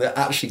the thing that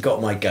actually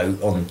got my goat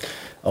on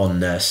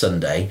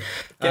Sunday.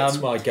 Gets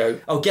my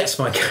goat. Oh, gets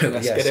my goat.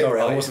 Let's Yeah, get it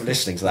sorry, right. I wasn't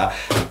listening to that.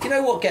 You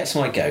know what gets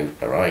my goat,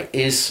 all right,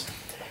 is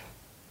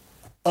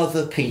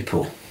other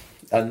people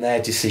and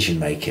their decision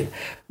making.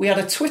 We had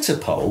a Twitter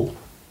poll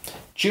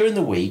during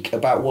the week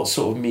about what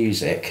sort of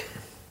music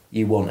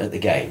you want at the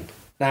game.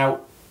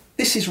 Now,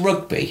 this is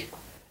rugby.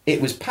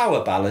 It was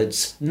power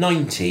ballads,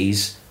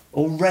 90s,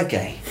 or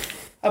reggae?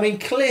 I mean,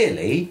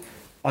 clearly,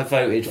 I think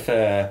I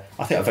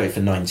voted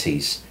for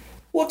 90s.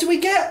 What do we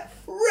get?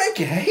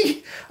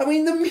 Reggae? I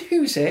mean, the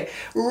music,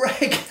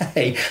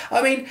 reggae.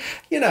 I mean,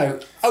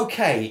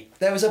 okay,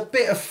 there was a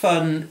bit of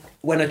fun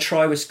when a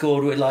try was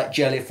scored with like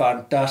Jelly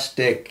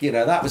Fantastic,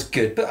 that was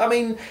good. But I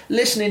mean,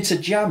 listening to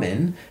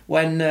jamming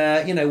when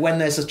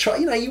there's a try,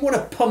 you want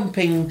a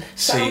pumping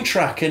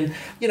soundtrack, and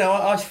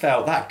I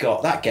felt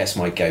that gets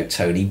my goat,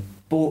 Tony.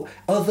 But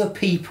other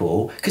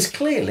people, because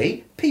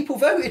clearly people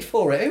voted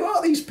for it. Who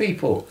are these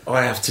people?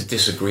 I have to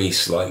disagree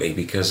slightly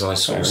because I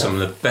saw some of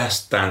the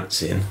best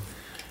dancing,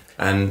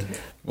 and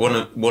one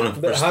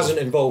of that hasn't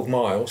involved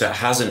Miles. That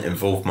hasn't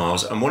involved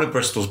Miles, and one of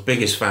Bristol's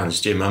biggest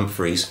fans, Jim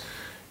Humphreys,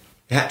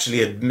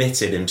 actually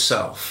admitted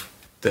himself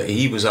that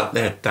he was up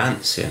there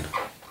dancing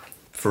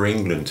for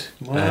England.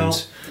 Well,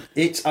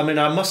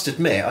 I must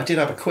admit, I did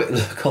have a quick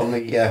look on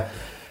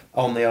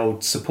the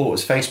old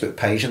supporters Facebook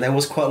page, and there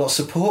was quite a lot of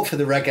support for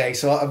the reggae.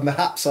 So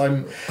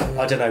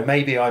I don't know,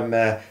 maybe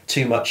I'm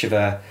too much of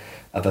a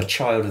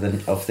child of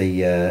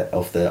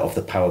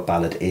the power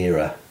ballad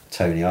era,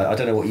 Tony. I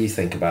don't know what you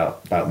think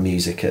about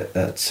music at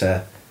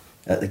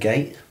the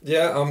Gate.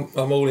 Yeah,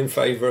 I'm all in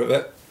favour of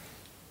it.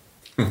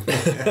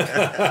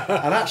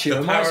 And actually,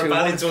 the power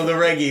ballads or the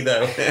reggae,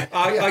 though.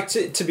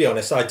 To be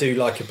honest, I do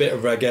like a bit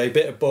of reggae, a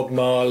bit of Bob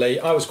Marley.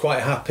 I was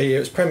quite happy. It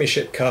was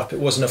Premiership Cup. It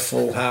wasn't a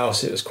full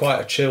house. It was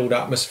quite a chilled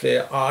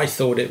atmosphere. I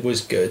thought it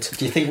was good.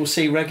 Do you think we'll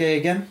see reggae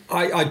again?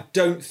 I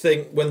don't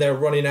think when they're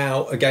running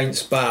out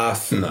against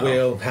Bath,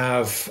 we'll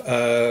have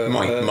a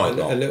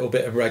little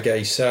bit of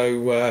reggae.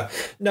 So,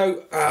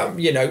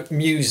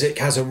 music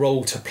has a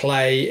role to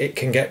play. It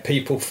can get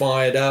people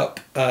fired up.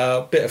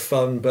 Bit of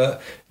fun,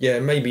 but yeah,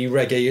 maybe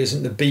reggae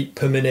isn't the beat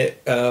per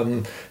minute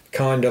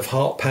kind of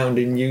heart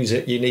pounding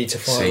music you need to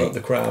fire up the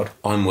crowd.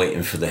 I'm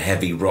waiting for the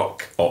heavy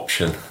rock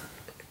option,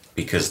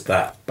 because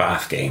that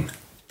Bath game,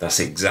 that's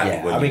exactly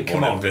when you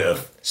want a bit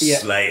of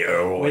Slayer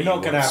or we're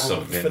not going to have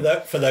something.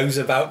 For those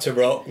about to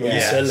rock.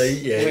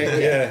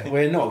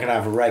 We're not going to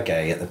have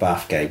reggae at the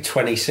Bath game.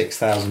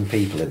 26,000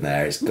 people in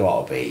there. It's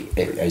got to be,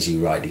 as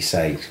you rightly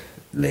say,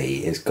 Lee,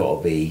 it's got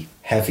to be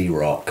heavy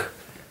rock.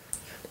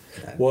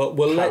 Well,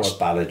 power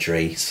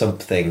balladry,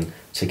 something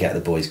to get the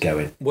boys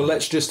going. Well,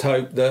 let's just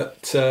hope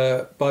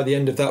that by the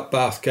end of that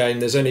Bath game,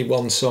 there's only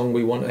one song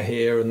we want to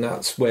hear, and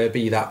that's Where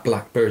Be That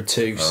Blackbird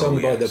Too,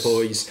 sung by the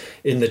boys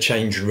in the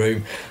changing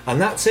room.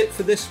 And that's it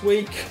for this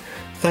week.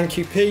 Thank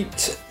you,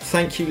 Pete.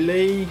 Thank you,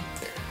 Lee.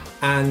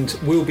 And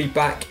we'll be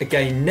back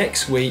again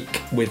next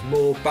week with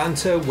more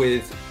banter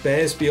with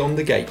Bears Beyond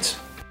the Gate.